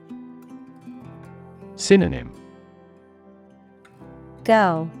 Synonym: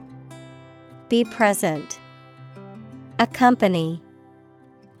 Go. Be present. Accompany.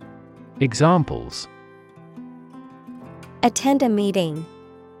 Examples: Attend a meeting.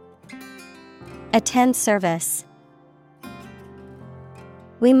 Attend service.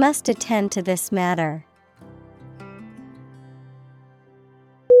 We must attend to this matter.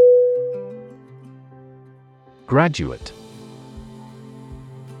 Graduate.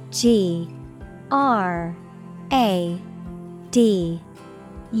 G R A D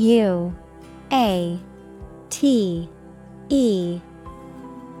U A T E.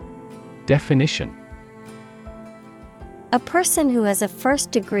 Definition: A person who has a first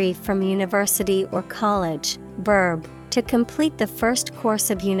degree from university or college. Verb, to complete the first course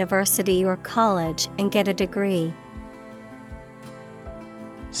of university or college and get a degree.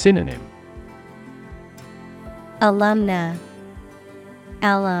 Synonym: Alumna,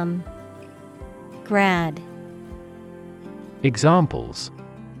 alum, grad. Examples: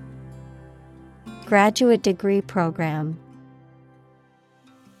 Graduate degree program.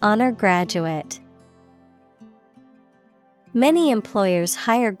 Honor graduate. Many employers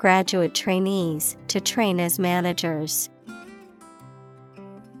hire graduate trainees to train as managers.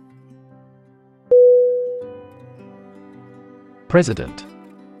 President.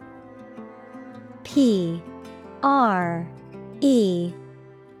 P R E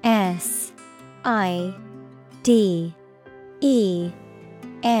S I D E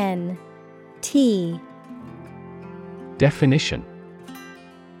N T. Definition: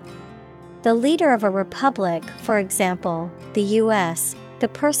 The leader of a republic, for example, the U.S., the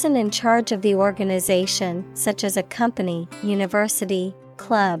person in charge of the organization, such as a company, university,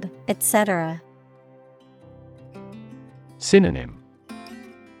 club, etc. Synonym: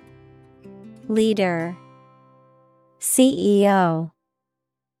 Leader, CEO,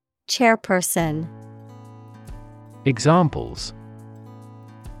 chairperson. Examples: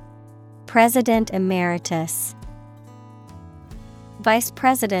 President Emeritus. Vice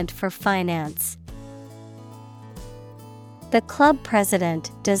President for Finance. The club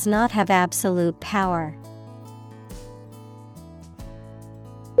president does not have absolute power.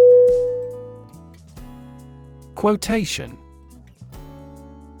 Quotation.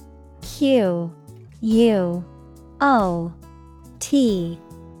 Q U O T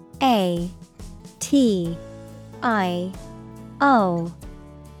A T I O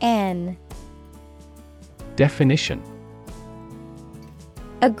N. Definition: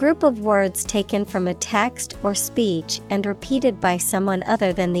 A group of words taken from a text or speech and repeated by someone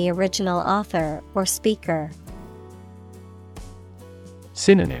other than the original author or speaker.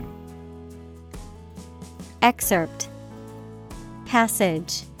 Synonym: Excerpt,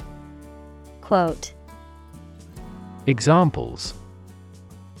 passage, quote. Examples: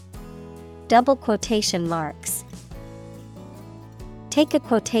 Double quotation marks. Take a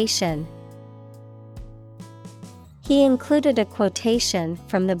quotation. He included a quotation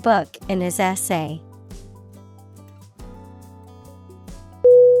from the book in his essay.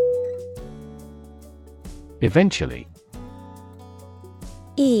 Eventually.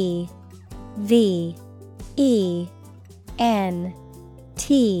 E V E N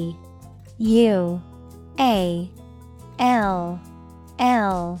T U A L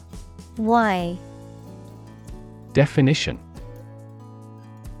L Y. Definition: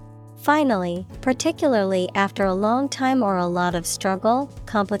 Finally, particularly after a long time or a lot of struggle,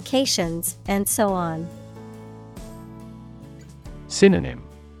 complications, and so on. Synonym: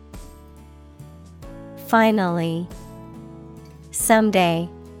 Finally, someday,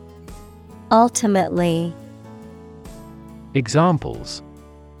 ultimately. Examples: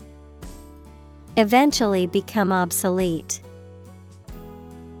 Eventually become obsolete.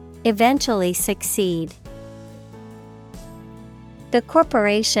 Eventually succeed. The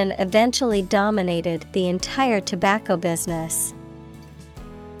corporation eventually dominated the entire tobacco business.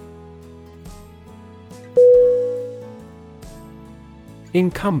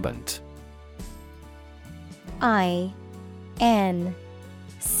 Incumbent.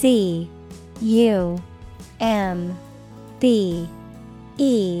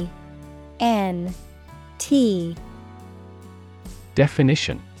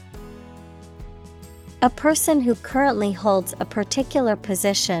 Definition: a person who currently holds a particular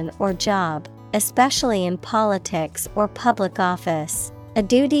position or job, especially in politics or public office, a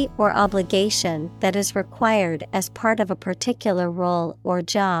duty or obligation that is required as part of a particular role or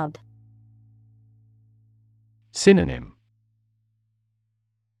job. Synonym: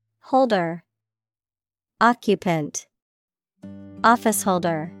 Holder, occupant, office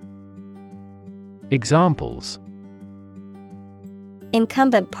holder. Examples: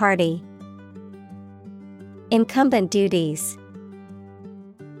 Incumbent party, incumbent duties.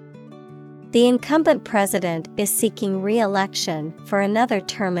 The incumbent president is seeking re-election for another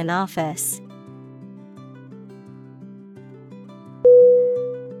term in office.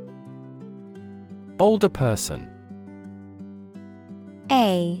 Older person.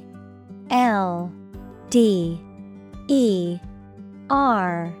 ALDERPERSON.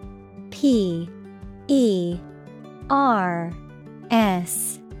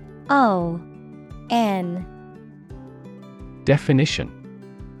 Definition: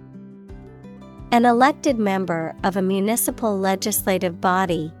 an elected member of a municipal legislative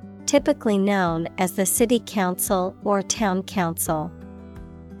body, typically known as the city council or town council.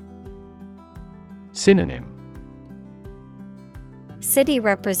 Synonym: city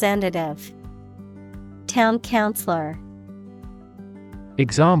representative, town councilor.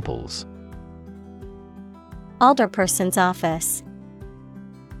 Examples: alderperson's office,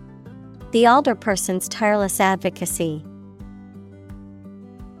 the alderperson's tireless advocacy.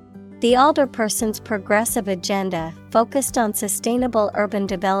 The alderperson's progressive agenda focused on sustainable urban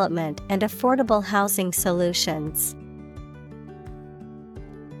development and affordable housing solutions.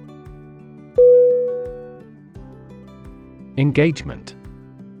 Engagement.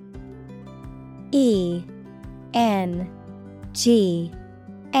 ENGAGEMENT.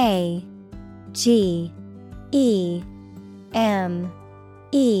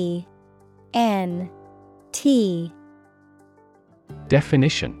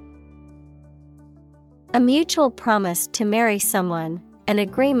 Definition: a mutual promise to marry someone, an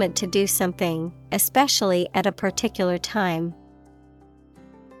agreement to do something, especially at a particular time.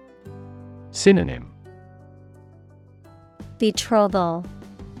 Synonym: betrothal,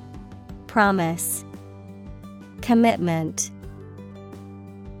 promise, commitment.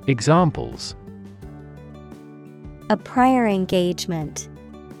 Examples: a prior engagement,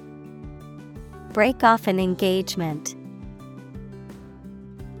 break off an engagement.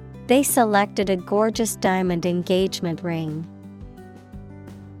 They selected a gorgeous diamond engagement ring.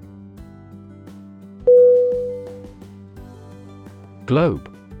 Globe.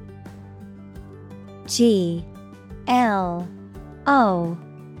 GLOBE.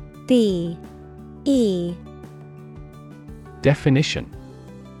 Definition: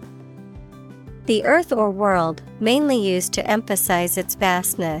 the earth or world, mainly used to emphasize its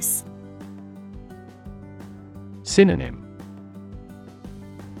vastness. Synonym: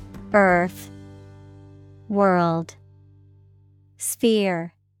 earth, world,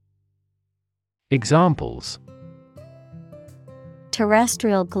 sphere. Examples: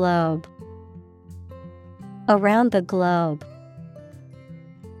 terrestrial globe, around the globe.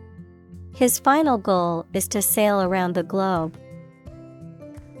 His final goal is to sail around the globe.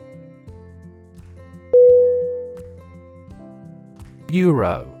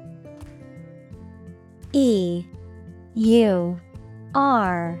 Euro. EURO.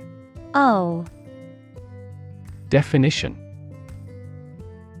 Definition: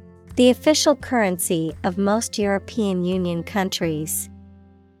 the official currency of most European Union countries.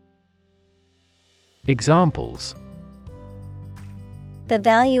 Examples: the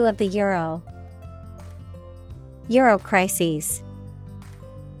value of the euro, euro crises.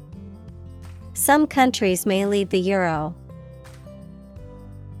 Some countries may leave the euro.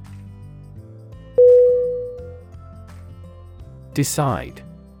 Decide.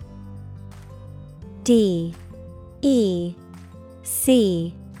 DECIDE.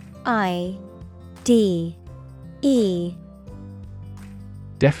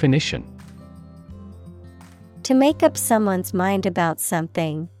 Definition: to make up someone's mind about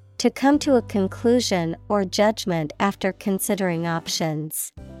something, to come to a conclusion or judgment after considering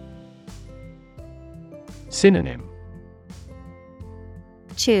options. Synonym: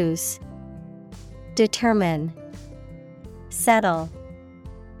 choose, determine, settle.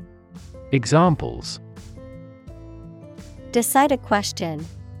 Examples: decide a question,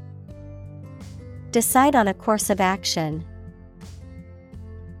 decide on a course of action.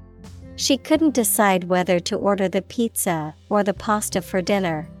 She couldn't decide whether to order the pizza or the pasta for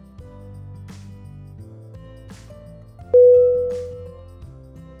dinner.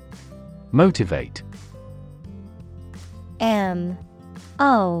 Motivate. M-O-T-I-V-A-T-E.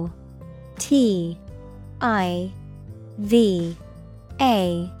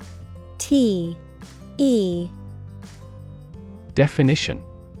 Definition.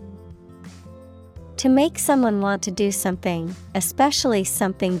 To make someone want to do something, especially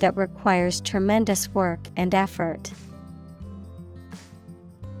something that requires tremendous work and effort.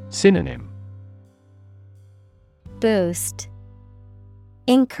 Synonym. Boost,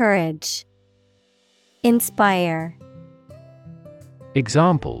 encourage, inspire.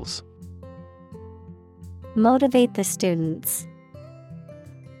 Examples. Motivate the students.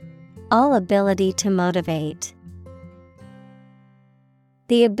 All ability to motivate.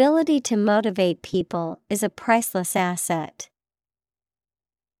 The ability to motivate people is a priceless asset.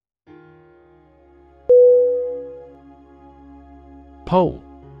 Poll.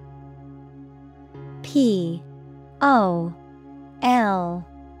 P-O-L-L.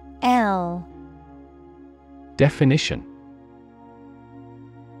 Definition.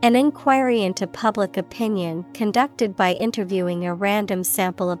 An inquiry into public opinion conducted by interviewing a random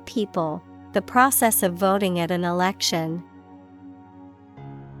sample of people, the process of voting at an election.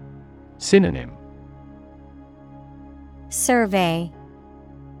 Synonym. Survey,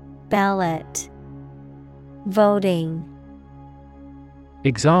 ballot, voting.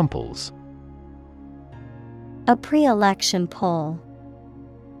 Examples. A pre-election poll.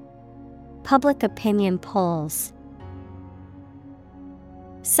 Public opinion polls.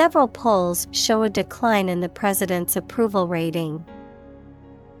 Several polls show a decline in the president's approval rating.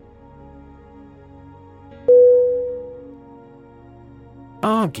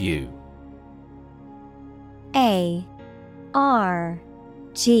 Argue. A-R-G-U-E.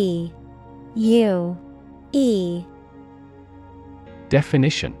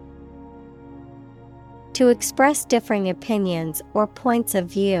 Definition. To express differing opinions or points of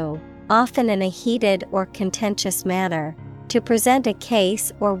view, often in a heated or contentious manner. To present a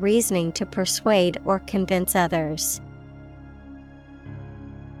case or reasoning to persuade or convince others.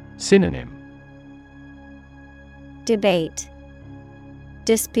 Synonym. Debate,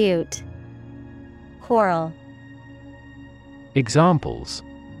 dispute, quarrel. Examples.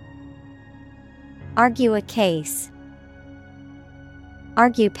 Argue a case.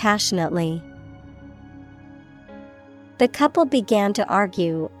 Argue passionately. The couple began to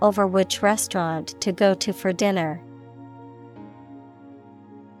argue over which restaurant to go to for dinner.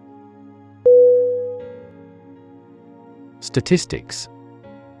 Statistics.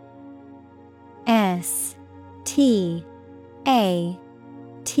 S-T-A-T-I-C-S.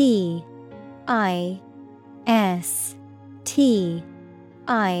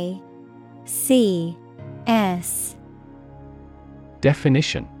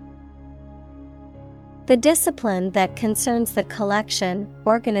 Definition. The discipline that concerns the collection,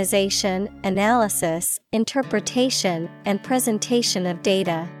 organization, analysis, interpretation, and presentation of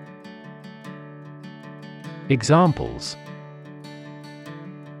data. Examples.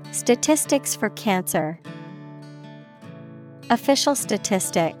 Statistics for cancer. Official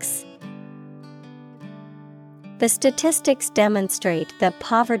statistics. The statistics demonstrate that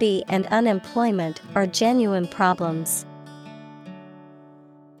poverty and unemployment are genuine problems.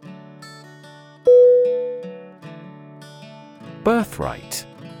 Birthright.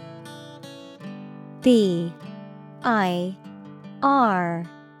 B-I-R-T-H-R-I-G-H-T.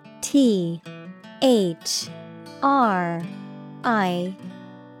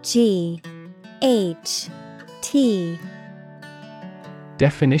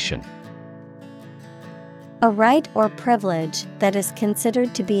 Definition. A right or privilege that is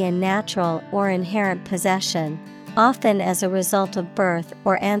considered to be a natural or inherent possession, often as a result of birth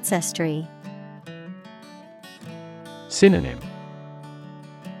or ancestry. Synonym.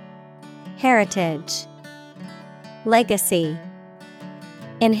 Heritage, legacy,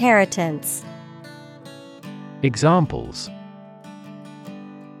 inheritance. Examples.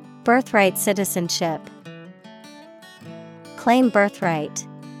 Birthright citizenship. Claim birthright.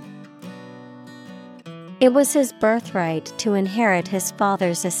 It was his birthright to inherit his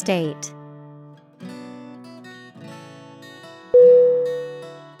father's estate.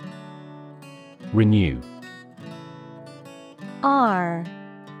 Renew. R-E-N-E-W.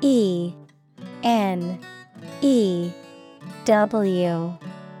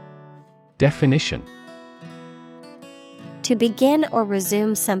 Definition. To begin or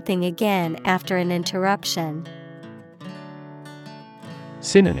resume something again after an interruption.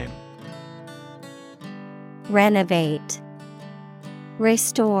 Synonym. Renovate,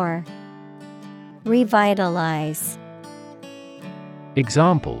 restore, Revitalize.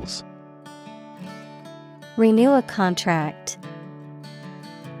 Examples: Renew a contract.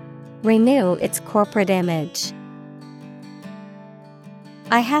 Renew its corporate image.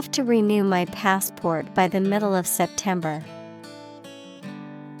 I have to renew my passport by the middle of September.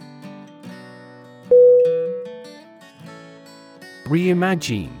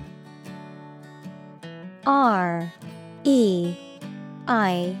 Reimagine. REIMAGINE.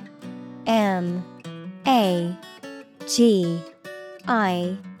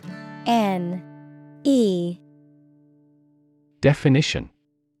 Definition: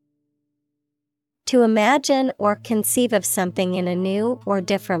 To imagine or conceive of something in a new or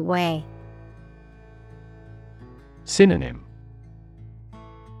different way. Synonym: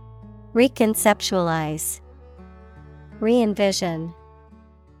 Reconceptualize, re-envision,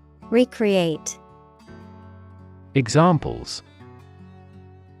 recreate. Examples: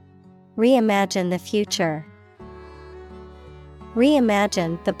 Reimagine the future.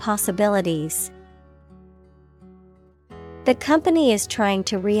 Reimagine the possibilities. The company is trying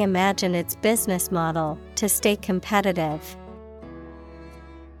to reimagine its business model to stay competitive.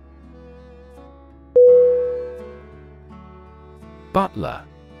 Butler.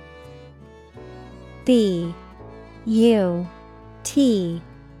 B-U-T-L-E-R.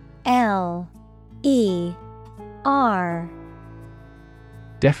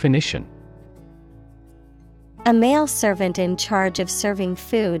 Definition: A male servant in charge of serving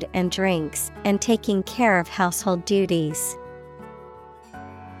food and drinks and taking care of household duties.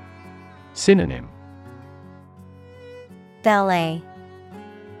 Synonym: Valet,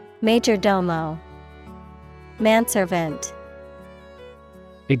 majordomo, manservant.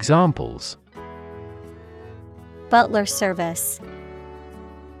 Examples: Butler service,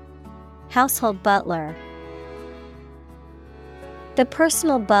 household butler. The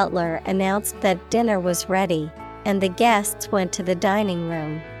personal butler announced that dinner was ready, and the guests went to the dining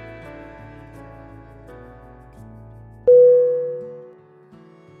room.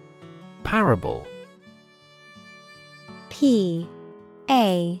 Parable.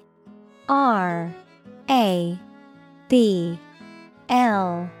 P-A-R-A-B-L-E.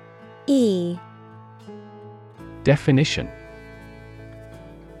 Definition: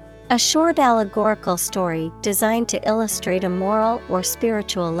 A short allegorical story designed to illustrate a moral or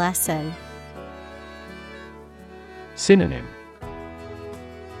spiritual lesson. Synonym: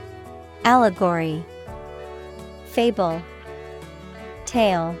 Allegory, fable,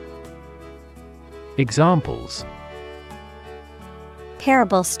 tale. Examples: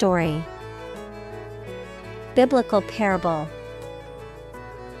 Parable story, biblical parable.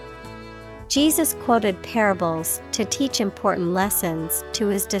 Jesus quoted parables to teach important lessons to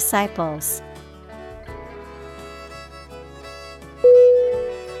his disciples.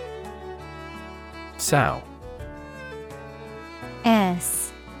 Sow.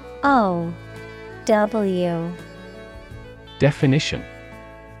 S-O-W. Definition: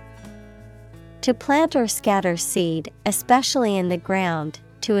 To plant or scatter seed, especially in the ground,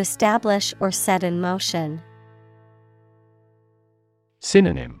 to establish or set in motion.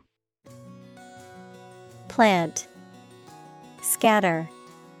 Synonym: Plant, scatter,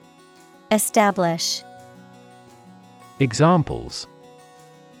 establish. Examples: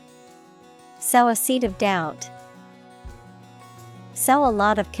 Sow a seed of doubt. Sow a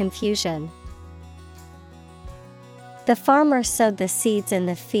lot of confusion. The farmer sowed the seeds in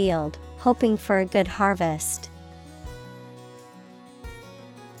the field, hoping for a good harvest.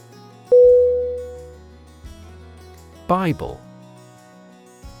 Bible.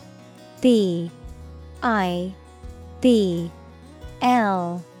 B-I-B-L-E.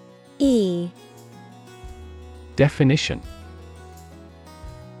 Definition: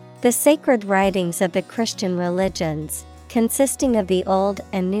 The sacred writings of the Christian religions, consisting of the Old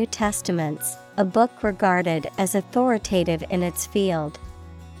and New Testaments, a book regarded as authoritative in its field.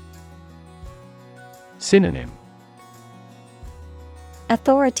 Synonym: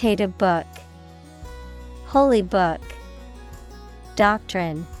 Authoritative book, holy book,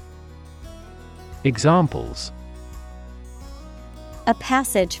 doctrine. Examples: A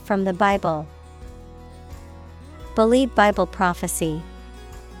passage from the Bible. Believe Bible prophecy.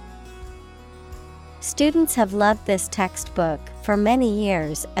 Students have loved this textbook for many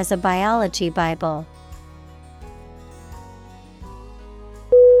years as a biology Bible.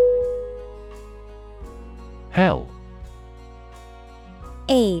 Hell.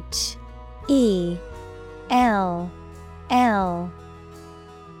 H-E-L-L.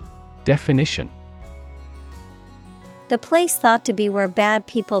 Definition: The place thought to be where bad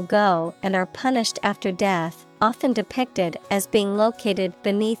people go and are punished after death, often depicted as being located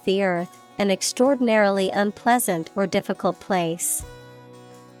beneath the earth, an extraordinarily unpleasant or difficult place.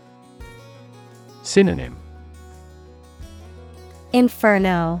 Synonym: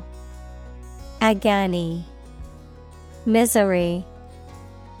 Inferno, agony, misery.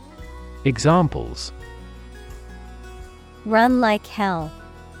 Examples: Run like hell.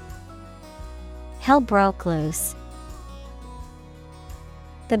 Hell broke loose.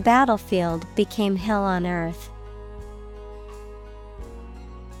 The battlefield became hell on earth.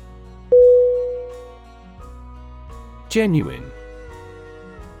 Genuine.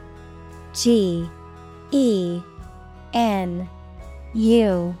 Genuine.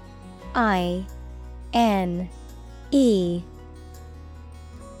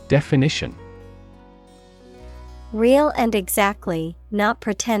 Definition: Real and exactly, not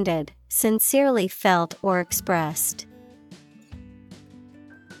pretended, sincerely felt or expressed.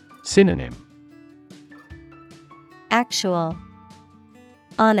 Synonym: Actual,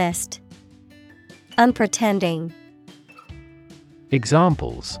 honest, unpretending.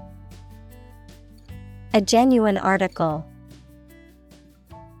 Examples: A genuine article.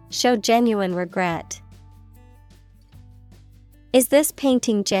 Show genuine regret. Is this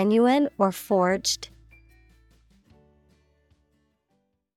painting genuine or forged?